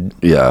line, you should...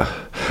 Yeah.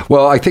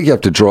 Well, I think you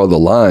have to draw the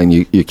line.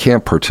 You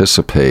can't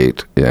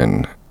participate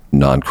in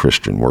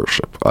non-Christian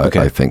worship.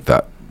 I think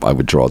that I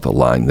would draw the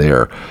line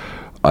there.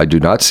 I do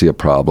not see a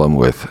problem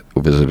with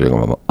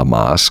visiting a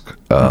mosque.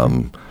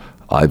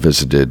 I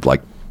visited,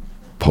 like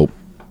Pope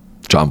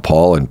John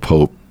Paul and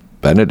Pope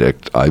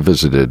Benedict, I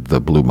visited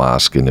the Blue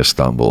Mosque in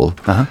Istanbul,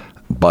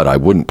 but I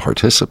wouldn't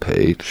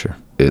participate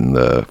in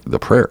the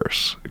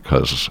prayers,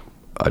 because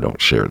I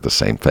don't share the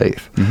same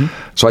faith.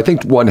 So I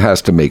think one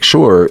has to make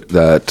sure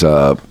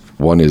that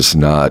one is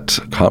not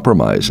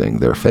compromising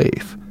their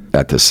faith.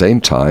 At the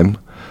same time,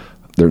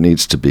 there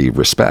needs to be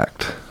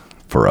respect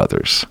for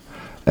others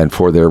and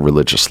for their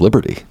religious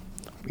liberty,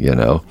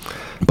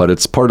 But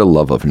it's part of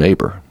love of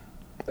neighbor.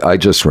 I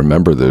just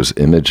remember those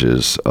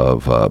images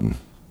of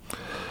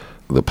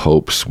the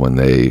popes when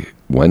they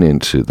went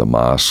into the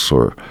mosques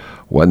or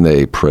when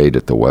they prayed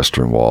at the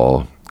Western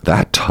Wall.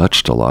 That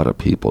touched a lot of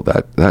people.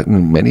 That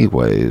in many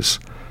ways,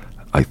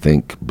 I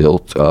think,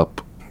 built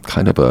up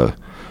kind of a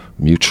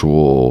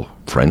mutual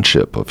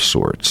friendship of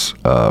sorts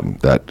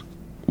that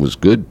was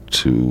good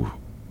to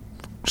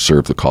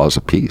serve the cause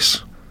of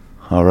peace.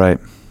 All right.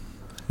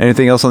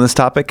 Anything else on this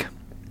topic?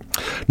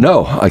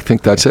 No, I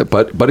think that's it.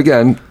 But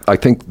again, I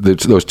think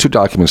those two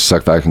documents,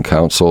 Second Vatican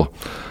Council,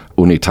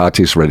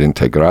 Unitatis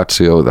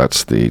Redintegratio,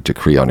 that's the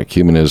decree on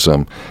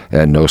ecumenism,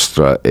 and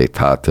Nostra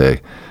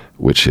Aetate,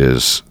 which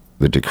is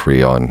the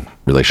decree on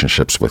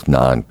relationships with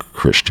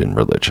non-Christian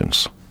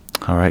religions.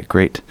 All right,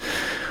 great.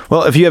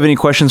 Well, if you have any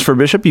questions for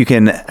Bishop, you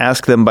can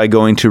ask them by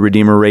going to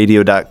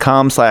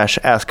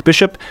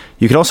redeemerradio.com/askbishop.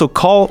 You can also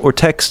call or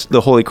text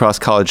the Holy Cross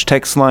College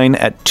text line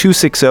at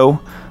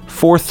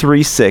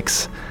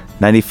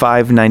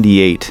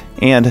 260-436-9598.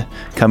 And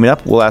coming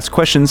up, we'll ask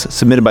questions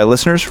submitted by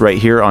listeners right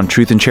here on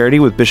Truth and Charity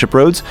with Bishop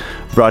Rhoades,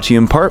 brought to you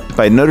in part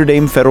by Notre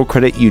Dame Federal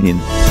Credit Union.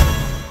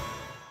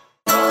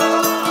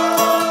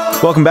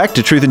 Welcome back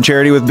to Truth and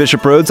Charity with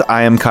Bishop Rhoades.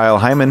 I am Kyle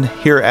Hyman,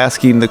 here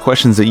asking the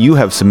questions that you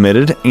have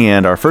submitted.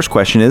 And our first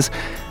question is,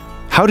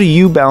 how do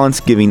you balance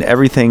giving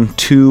everything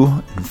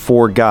to and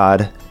for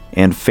God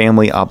and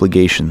family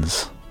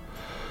obligations?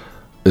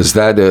 Is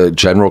that a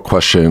general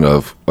question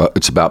of,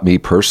 it's about me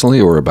personally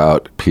or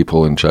about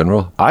people in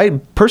general? I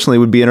personally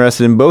would be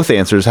interested in both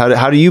answers.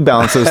 How do you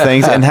balance those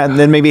things? And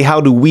then maybe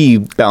how do we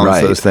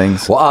balance those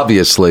things? Well,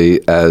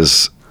 obviously,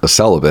 as a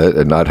celibate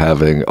and not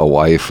having a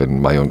wife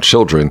and my own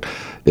children,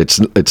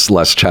 it's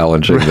less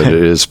challenging than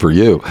it is for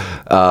you.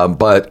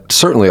 But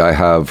certainly I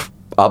have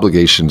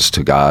obligations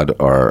to God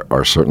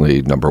are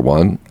certainly number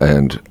one.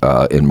 And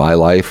in my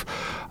life,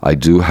 I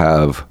do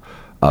have,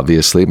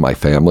 obviously, my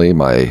family,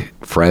 my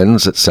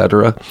friends,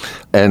 etc.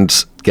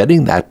 And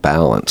getting that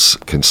balance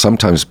can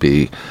sometimes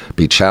be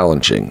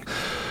challenging.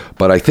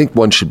 But I think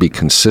one should be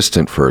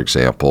consistent, for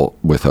example,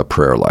 with a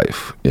prayer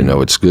life.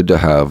 It's good to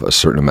have a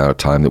certain amount of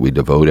time that we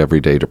devote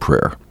every day to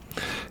prayer.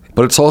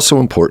 But it's also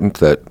important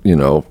that,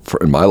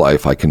 in my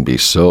life, I can be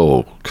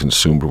so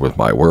consumed with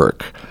my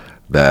work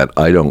that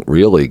I don't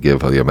really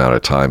give the amount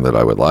of time that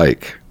I would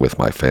like with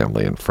my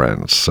family and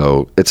friends.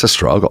 So it's a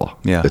struggle.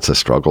 Yeah. It's a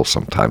struggle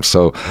sometimes.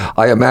 So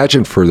I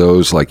imagine for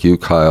those like you,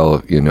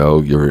 Kyle, you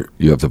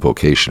have the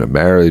vocation of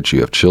marriage, you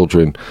have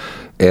children,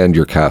 and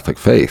your Catholic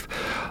faith.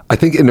 I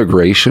think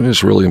integration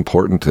is really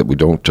important, that we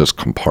don't just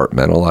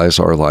compartmentalize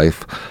our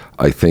life.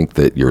 I think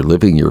that you're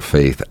living your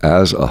faith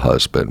as a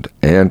husband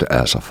and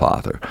as a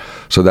father.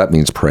 So that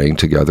means praying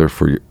together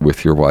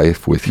with your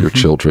wife, with your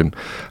children.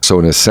 So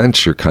in a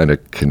sense, you kind of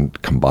can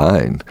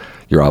combine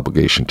your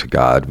obligation to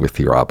God with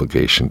your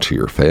obligation to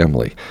your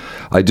family.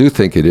 I do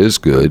think it is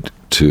good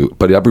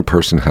but every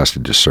person has to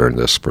discern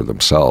this for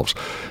themselves,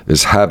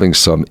 is having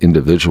some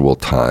individual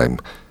time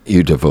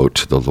you devote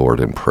to the Lord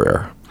in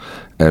prayer.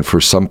 And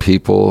for some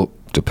people,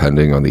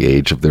 depending on the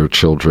age of their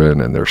children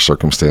and their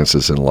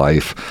circumstances in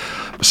life,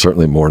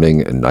 certainly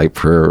morning and night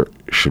prayer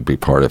should be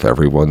part of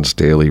everyone's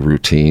daily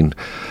routine.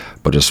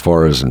 But as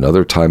far as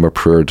another time of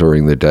prayer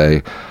during the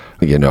day,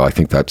 I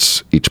think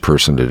that's each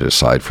person to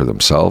decide for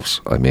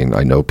themselves. I mean,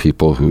 I know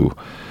people who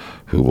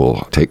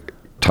will take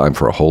time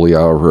for a holy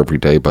hour every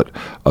day, but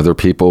other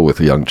people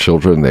with young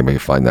children, they may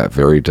find that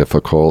very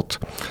difficult.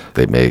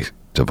 They may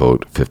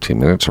devote 15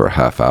 minutes or a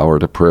half hour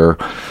to prayer.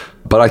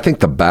 But I think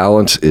the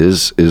balance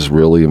is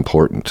really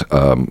important.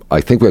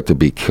 I think we have to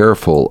be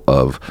careful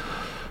of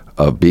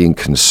being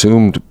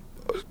consumed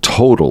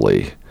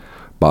totally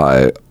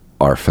by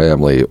our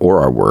family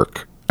or our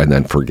work and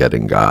then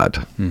forgetting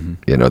God.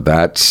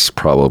 That's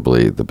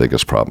probably the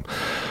biggest problem.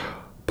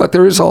 But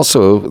there is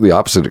also the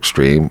opposite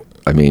extreme.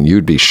 I mean,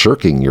 you'd be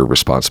shirking your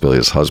responsibility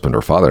as husband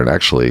or father, and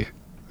actually,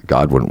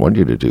 God wouldn't want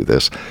you to do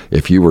this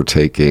if you were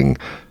taking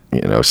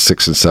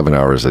 6 and 7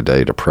 hours a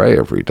day to pray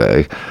every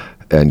day,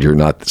 and you're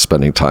not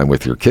spending time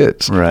with your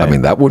kids. Right. I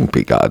mean, that wouldn't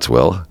be God's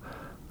will.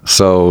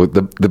 So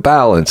the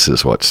balance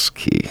is what's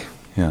key.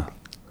 Yeah.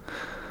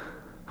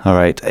 All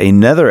right.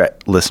 Another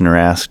listener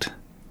asked,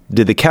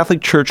 did the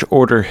Catholic Church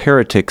order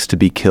heretics to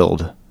be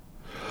killed?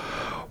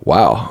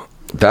 Wow.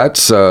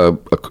 That's a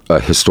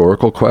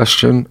historical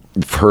question.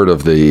 You've heard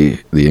of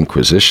the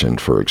Inquisition,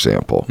 for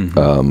example.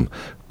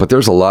 But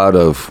there's a lot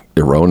of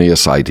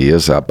erroneous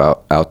ideas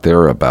out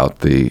there about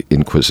the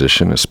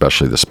Inquisition,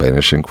 especially the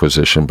Spanish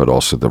Inquisition, but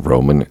also the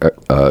Roman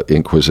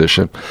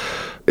Inquisition.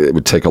 It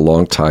would take a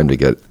long time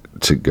to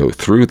go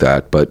through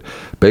that, but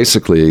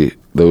basically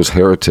those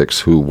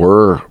heretics who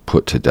were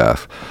put to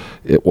death,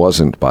 it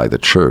wasn't by the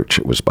church,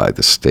 it was by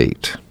the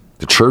state.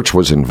 The church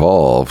was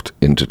involved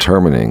in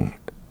determining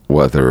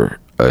whether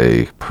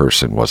a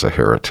person was a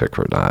heretic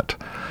or not.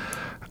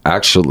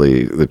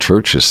 Actually, the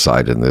church's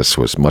side in this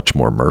was much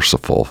more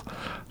merciful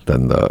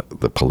than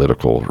the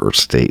political or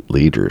state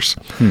leaders.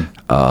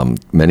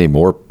 Many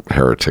more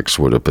heretics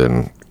would have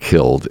been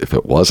killed if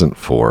it wasn't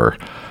for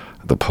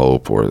the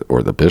Pope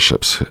or the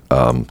bishops.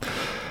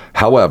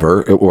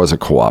 However, it was a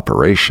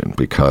cooperation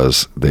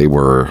because they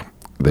were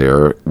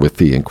there with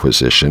the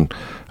Inquisition,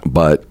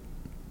 but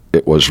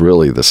it was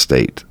really the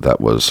state that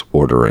was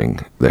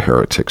ordering the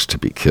heretics to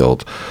be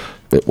killed.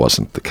 It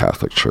wasn't the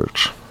Catholic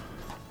Church.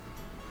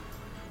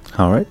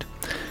 All right.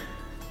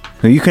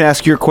 Now you can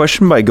ask your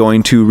question by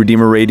going to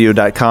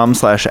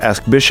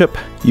redeemerradio.com/askbishop.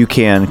 You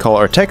can call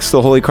or text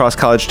the Holy Cross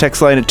College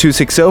text line at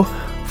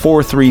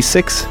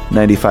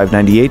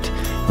 260-436-9598.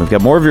 We've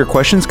got more of your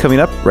questions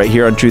coming up right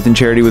here on Truth and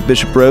Charity with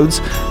Bishop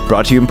Rhoades,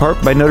 brought to you in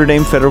part by Notre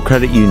Dame Federal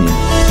Credit Union.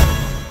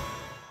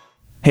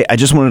 Hey, I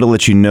just wanted to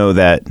let you know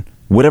that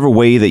whatever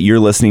way that you're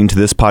listening to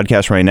this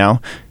podcast right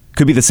now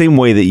could be the same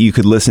way that you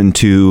could listen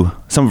to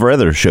some of our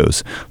other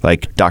shows,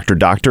 like Dr.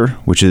 Doctor,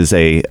 which is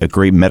a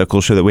great medical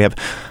show that we have.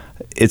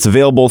 It's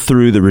available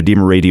through the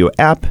Redeemer Radio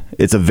app.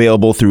 It's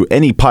available through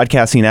any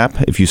podcasting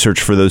app if you search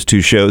for those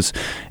two shows,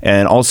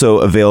 and also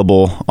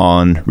available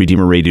on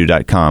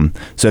redeemerradio.com.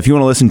 So if you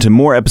want to listen to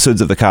more episodes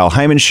of The Kyle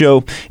Hyman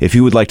Show, if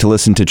you would like to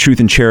listen to Truth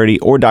and Charity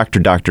or Dr.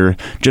 Doctor,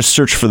 just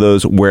search for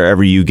those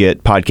wherever you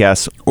get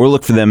podcasts or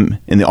look for them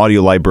in the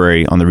audio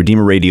library on the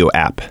Redeemer Radio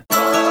app.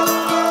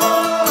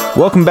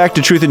 Welcome back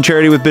to Truth and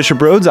Charity with Bishop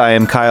Rhoades. I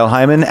am Kyle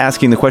Hyman,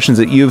 asking the questions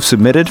that you've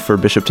submitted for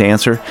Bishop to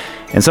answer.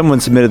 And someone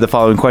submitted the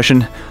following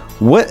question: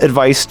 what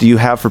advice do you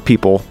have for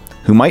people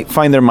who might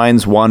find their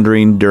minds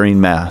wandering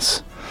during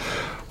Mass?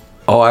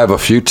 Oh, I have a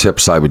few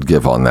tips I would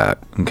give on that.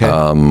 Okay.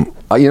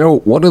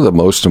 One of the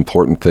most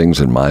important things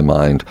in my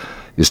mind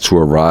is to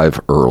arrive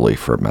early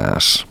for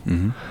Mass.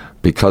 Mm-hmm.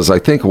 Because I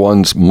think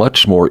one's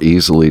much more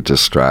easily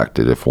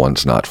distracted if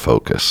one's not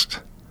focused.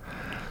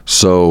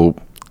 So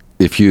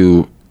if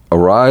you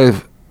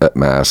arrive at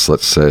Mass,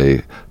 let's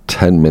say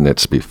 10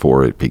 minutes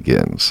before it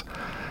begins,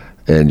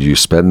 and you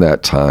spend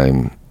that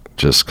time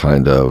just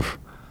kind of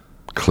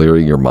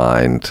clearing your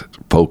mind,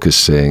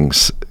 focusing,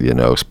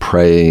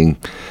 praying,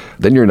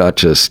 then you're not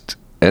just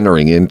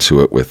entering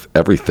into it with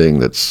everything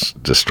that's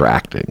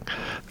distracting.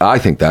 I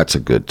think that's a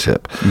good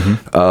tip.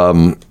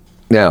 Mm-hmm.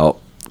 Now,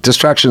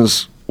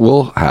 distractions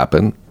will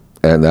happen,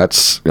 and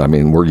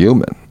we're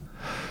human.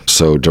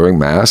 So during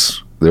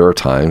Mass, there are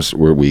times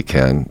where we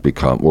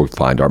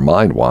find our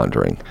mind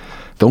wandering.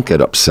 Don't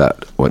get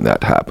upset when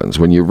that happens.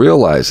 When you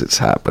realize it's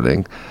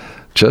happening,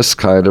 just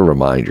kind of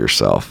remind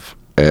yourself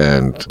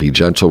and be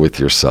gentle with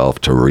yourself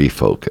to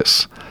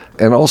refocus,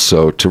 and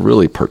also to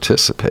really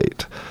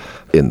participate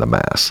in the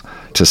Mass,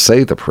 to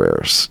say the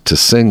prayers, to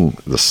sing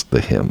the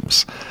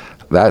hymns.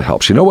 That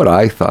helps. You know what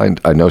I find?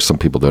 I know some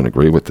people don't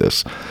agree with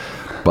this,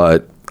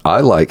 but I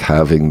like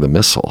having the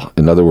missal.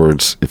 In other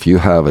words, if you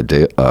have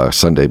a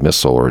Sunday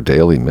missal or a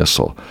daily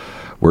missal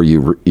where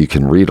you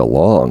can read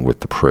along with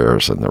the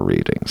prayers and the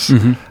readings.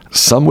 Mm-hmm.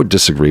 Some would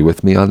disagree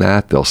with me on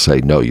that. They'll say,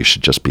 no, you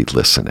should just be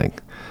listening.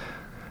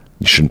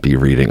 You shouldn't be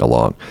reading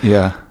along.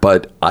 Yeah.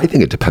 But I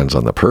think it depends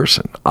on the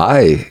person.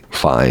 I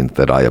find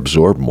that I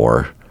absorb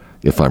more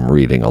if I'm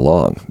reading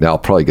along. Now, I'll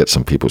probably get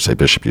some people who say,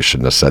 Bishop, you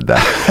shouldn't have said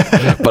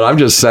that. But I'm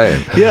just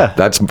saying,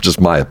 that's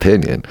just my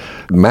opinion.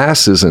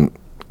 Mass isn't,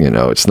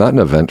 it's not an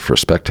event for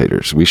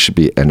spectators. We should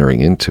be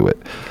entering into it.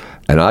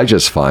 And I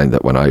just find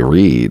that when I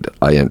read,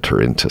 I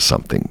enter into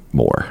something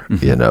more,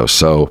 mm-hmm.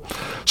 So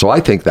I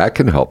think that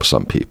can help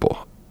some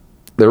people.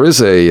 There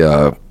is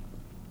I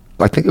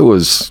think it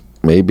was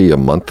maybe a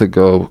month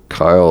ago,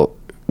 Kyle,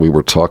 we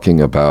were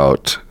talking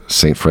about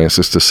St.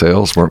 Francis de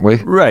Sales, weren't we?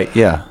 Right,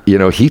 yeah.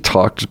 He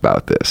talked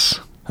about this.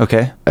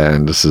 Okay.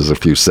 And this is a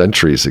few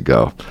centuries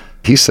ago.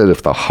 He said,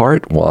 if the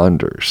heart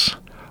wanders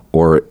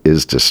or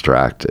is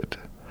distracted,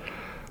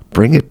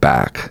 bring it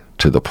back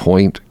to the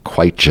point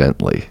quite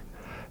gently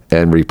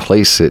and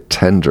replace it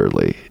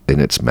tenderly in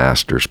its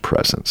master's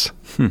presence.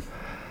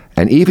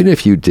 And even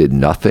if you did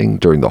nothing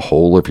during the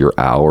whole of your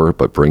hour,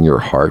 but bring your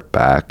heart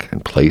back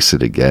and place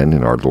it again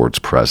in our Lord's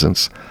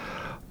presence,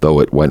 though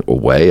it went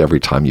away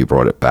every time you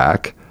brought it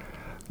back,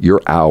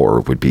 your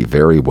hour would be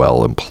very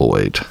well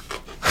employed.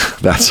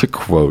 That's a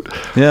quote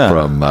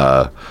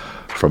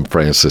from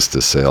Francis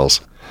de Sales.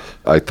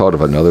 I thought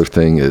of another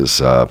thing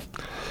is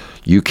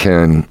you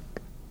can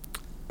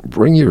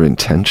bring your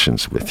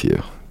intentions with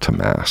you to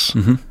Mass,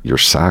 mm-hmm. your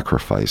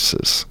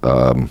sacrifices.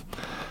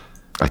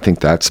 I think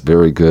that's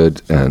very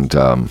good. And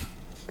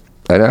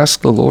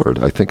ask the Lord.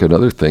 I think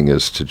another thing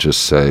is to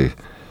just say,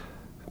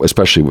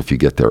 especially if you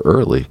get there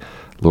early,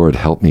 Lord,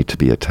 help me to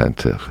be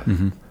attentive.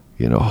 Mm-hmm.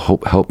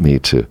 Help me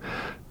to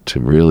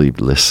really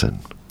listen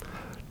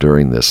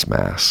during this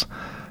Mass.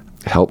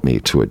 Help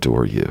me to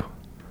adore you.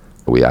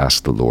 We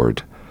ask the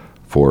Lord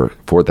for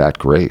that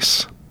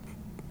grace.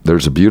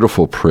 There's a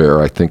beautiful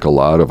prayer. I think a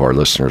lot of our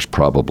listeners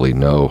probably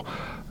know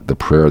the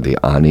prayer, the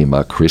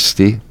Anima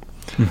Christi.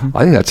 Mm-hmm.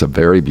 I think that's a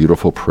very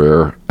beautiful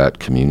prayer at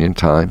communion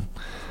time,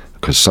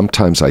 because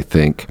sometimes I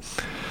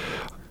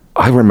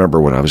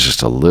remember when I was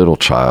just a little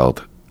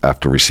child,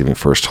 after receiving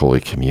First Holy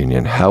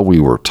Communion, how we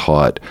were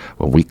taught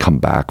when we come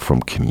back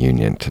from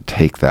communion to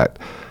take that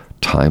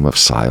time of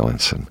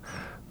silence and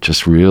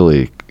just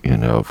really,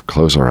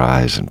 close our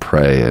eyes and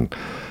pray, and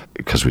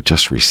because we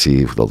just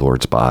received the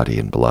Lord's body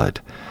and blood.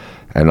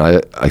 And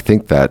I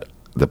think that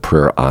the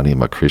prayer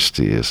Anima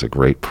Christi is a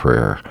great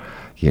prayer,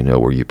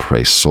 where you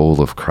pray,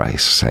 soul of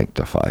Christ,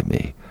 sanctify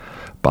me.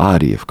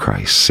 Body of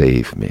Christ,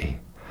 save me.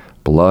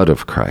 Blood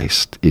of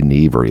Christ,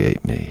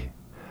 inebriate me.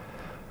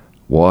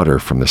 Water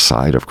from the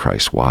side of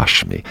Christ,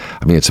 wash me.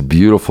 I mean, it's a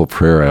beautiful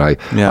prayer, and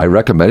I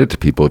recommend it to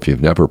people if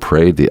you've never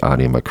prayed the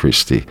Anima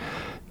Christi.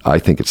 I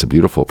think it's a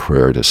beautiful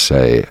prayer to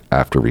say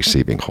after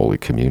receiving Holy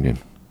Communion.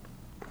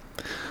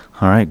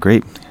 All right,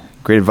 great.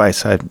 Great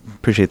advice. I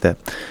appreciate that.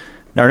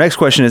 Now, our next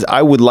question is,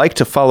 I would like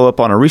to follow up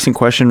on a recent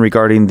question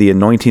regarding the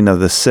anointing of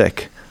the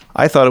sick.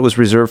 I thought it was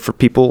reserved for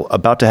people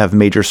about to have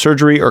major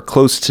surgery or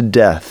close to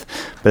death,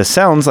 but it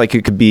sounds like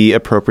it could be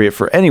appropriate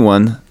for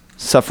anyone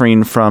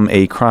suffering from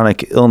a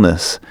chronic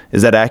illness.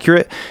 Is that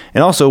accurate?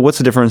 And also, what's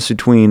the difference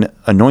between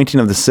anointing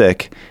of the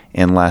sick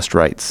and last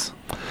rites?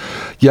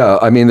 Yeah,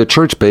 I mean, the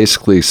church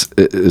basically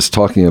is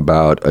talking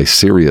about a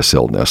serious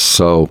illness.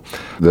 So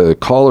the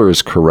caller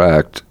is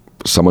correct.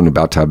 Someone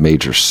about to have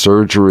major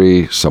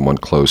surgery, someone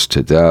close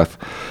to death,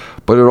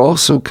 but it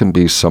also can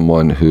be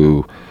someone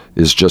who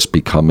is just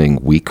becoming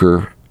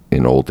weaker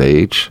in old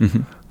age,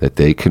 that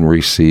they can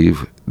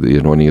receive the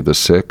anointing of the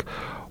sick,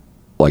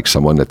 like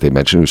someone that they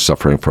mentioned who's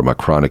suffering from a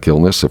chronic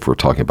illness, if we're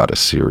talking about a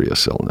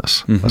serious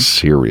illness, a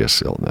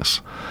serious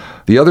illness.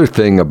 The other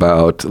thing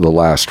about the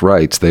last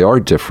rites, they are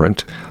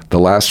different. The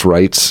last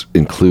rites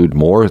include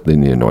more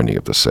than the anointing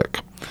of the sick.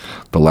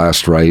 The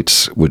last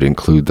rites would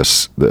include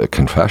the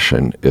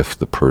confession if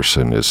the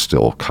person is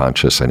still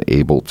conscious and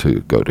able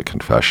to go to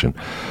confession.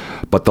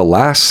 But the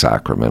last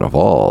sacrament of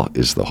all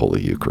is the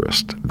Holy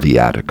Eucharist,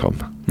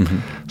 Viaticum.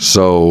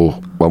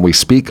 So when we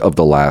speak of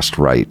the last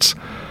rites,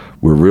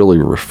 we're really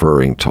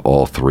referring to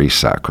all three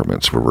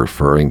sacraments. We're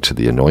referring to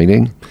the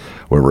anointing,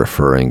 we're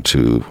referring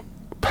to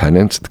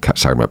penance, the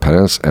sacrament of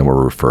penance, and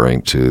we're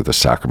referring to the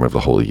sacrament of the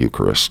Holy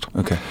Eucharist.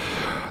 Okay.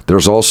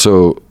 There's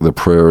also the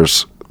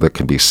prayers that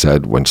can be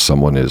said when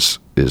someone is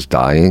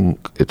dying.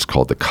 It's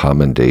called the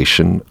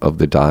commendation of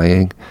the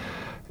dying.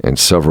 And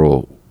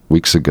several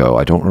weeks ago,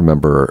 I don't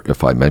remember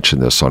if I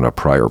mentioned this on a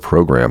prior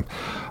program,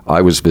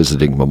 I was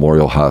visiting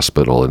Memorial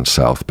Hospital in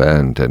South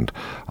Bend, and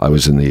I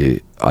was in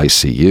the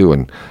ICU,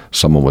 and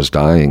someone was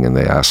dying, and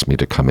they asked me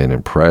to come in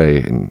and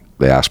pray, and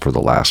they asked for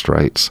the last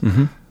rites.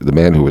 The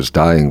man who was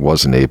dying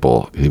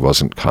he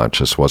wasn't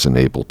conscious, wasn't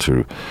able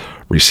to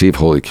receive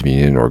Holy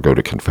Communion or go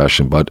to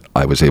confession, but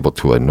I was able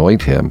to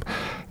anoint him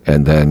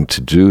and then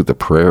to do the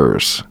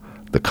prayers,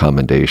 the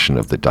commendation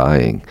of the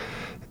dying.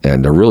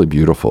 And they're really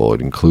beautiful.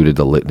 It included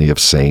the litany of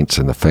saints,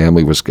 and the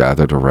family was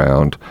gathered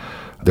around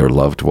their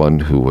loved one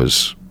who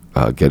was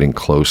getting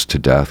close to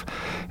death.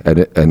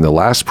 And the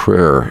last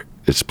prayer,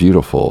 it's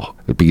beautiful.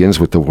 It begins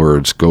with the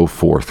words, "Go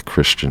forth,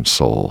 Christian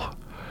soul,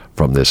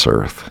 from this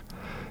earth."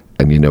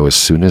 And as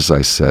soon as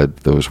I said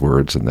those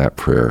words in that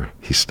prayer,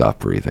 he stopped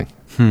breathing.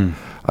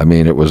 I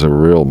mean, it was a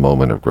real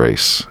moment of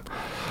grace.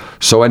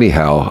 So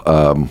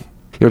anyhow,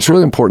 it's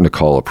really important to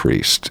call a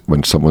priest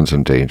when someone's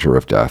in danger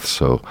of death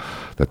so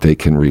that they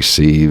can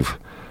receive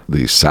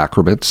the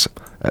sacraments,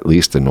 at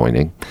least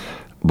anointing,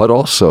 but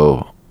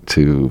also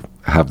to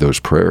have those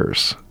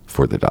prayers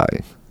for the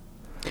dying.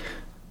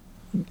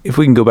 If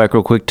we can go back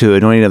real quick to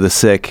anointing of the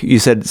sick, you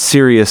said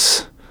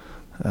serious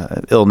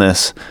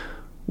illness.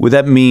 Would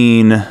that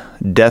mean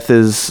death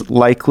is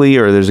likely,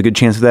 or there's a good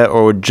chance of that,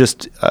 or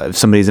just if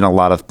somebody's in a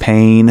lot of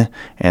pain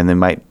and they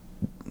might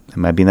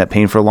be in that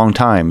pain for a long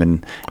time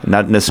and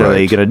not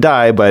necessarily going to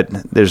die, but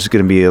there's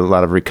going to be a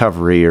lot of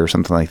recovery or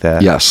something like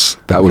that? Yes,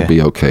 that would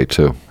be okay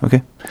too.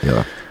 Okay.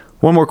 Yeah.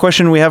 One more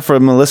question we have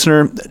from a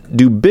listener.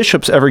 Do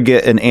bishops ever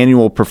get an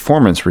annual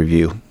performance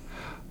review?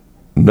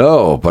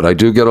 No, but I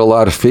do get a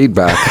lot of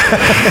feedback.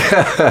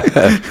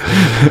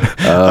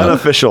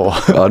 Unofficial.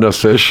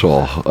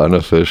 Unofficial.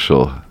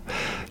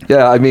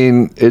 Yeah, I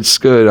mean, it's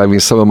good. I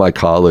mean, some of my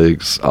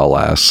colleagues, I'll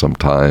ask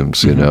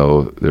sometimes,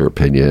 their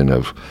opinion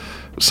of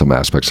some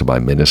aspects of my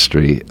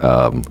ministry.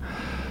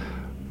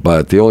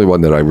 But the only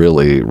one that I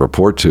really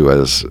report to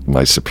as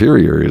my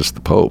superior is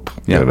the Pope,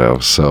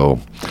 so,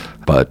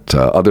 but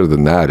other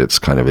than that, it's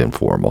kind of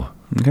informal.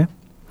 Okay.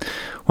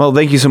 Well,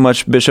 thank you so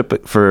much,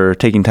 Bishop, for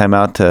taking time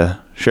out to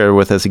share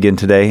with us again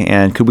today.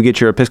 And could we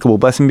get your Episcopal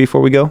blessing before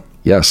we go?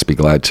 Yes, be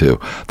glad to.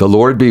 The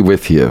Lord be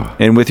with you.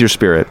 And with your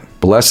spirit.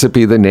 Blessed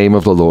be the name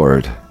of the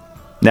Lord.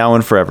 Now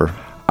and forever.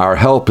 Our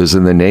help is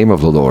in the name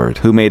of the Lord.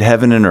 Who made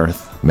heaven and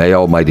earth. May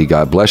Almighty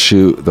God bless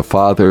you, the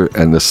Father,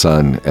 and the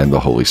Son, and the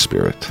Holy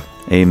Spirit.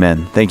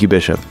 Amen. Thank you,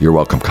 Bishop. You're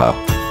welcome, Kyle.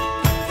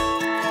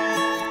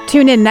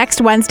 Tune in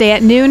next Wednesday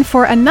at noon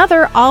for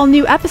another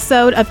all-new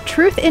episode of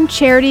Truth in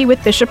Charity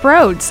with Bishop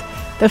Rhodes.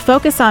 The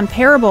focus on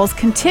parables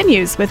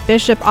continues with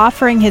Bishop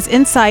offering his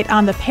insight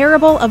on the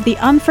parable of the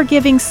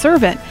unforgiving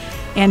servant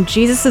and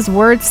Jesus'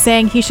 words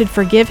saying he should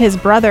forgive his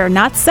brother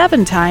not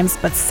 7 times,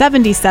 but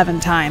 77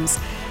 times.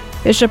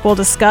 Bishop will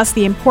discuss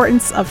the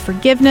importance of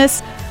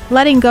forgiveness,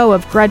 letting go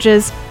of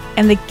grudges,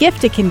 and the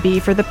gift it can be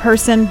for the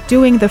person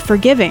doing the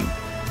forgiving.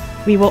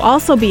 We will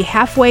also be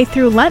halfway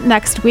through Lent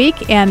next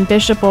week, and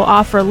Bishop will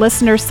offer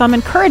listeners some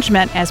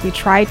encouragement as we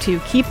try to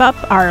keep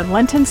up our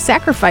Lenten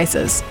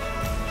sacrifices.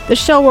 The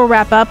show will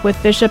wrap up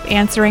with Bishop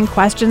answering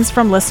questions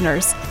from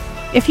listeners.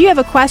 If you have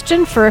a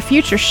question for a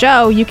future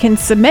show, you can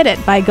submit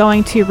it by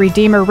going to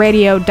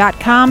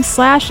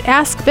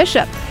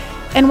redeemerradio.com/askbishop.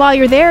 And while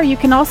you're there, you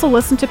can also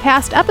listen to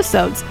past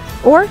episodes,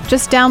 or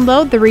just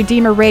download the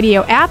Redeemer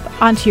Radio app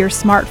onto your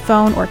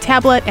smartphone or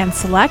tablet and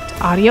select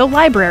Audio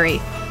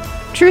Library.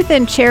 Truth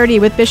and Charity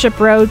with Bishop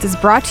Rhoades is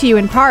brought to you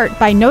in part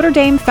by Notre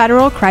Dame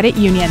Federal Credit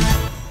Union.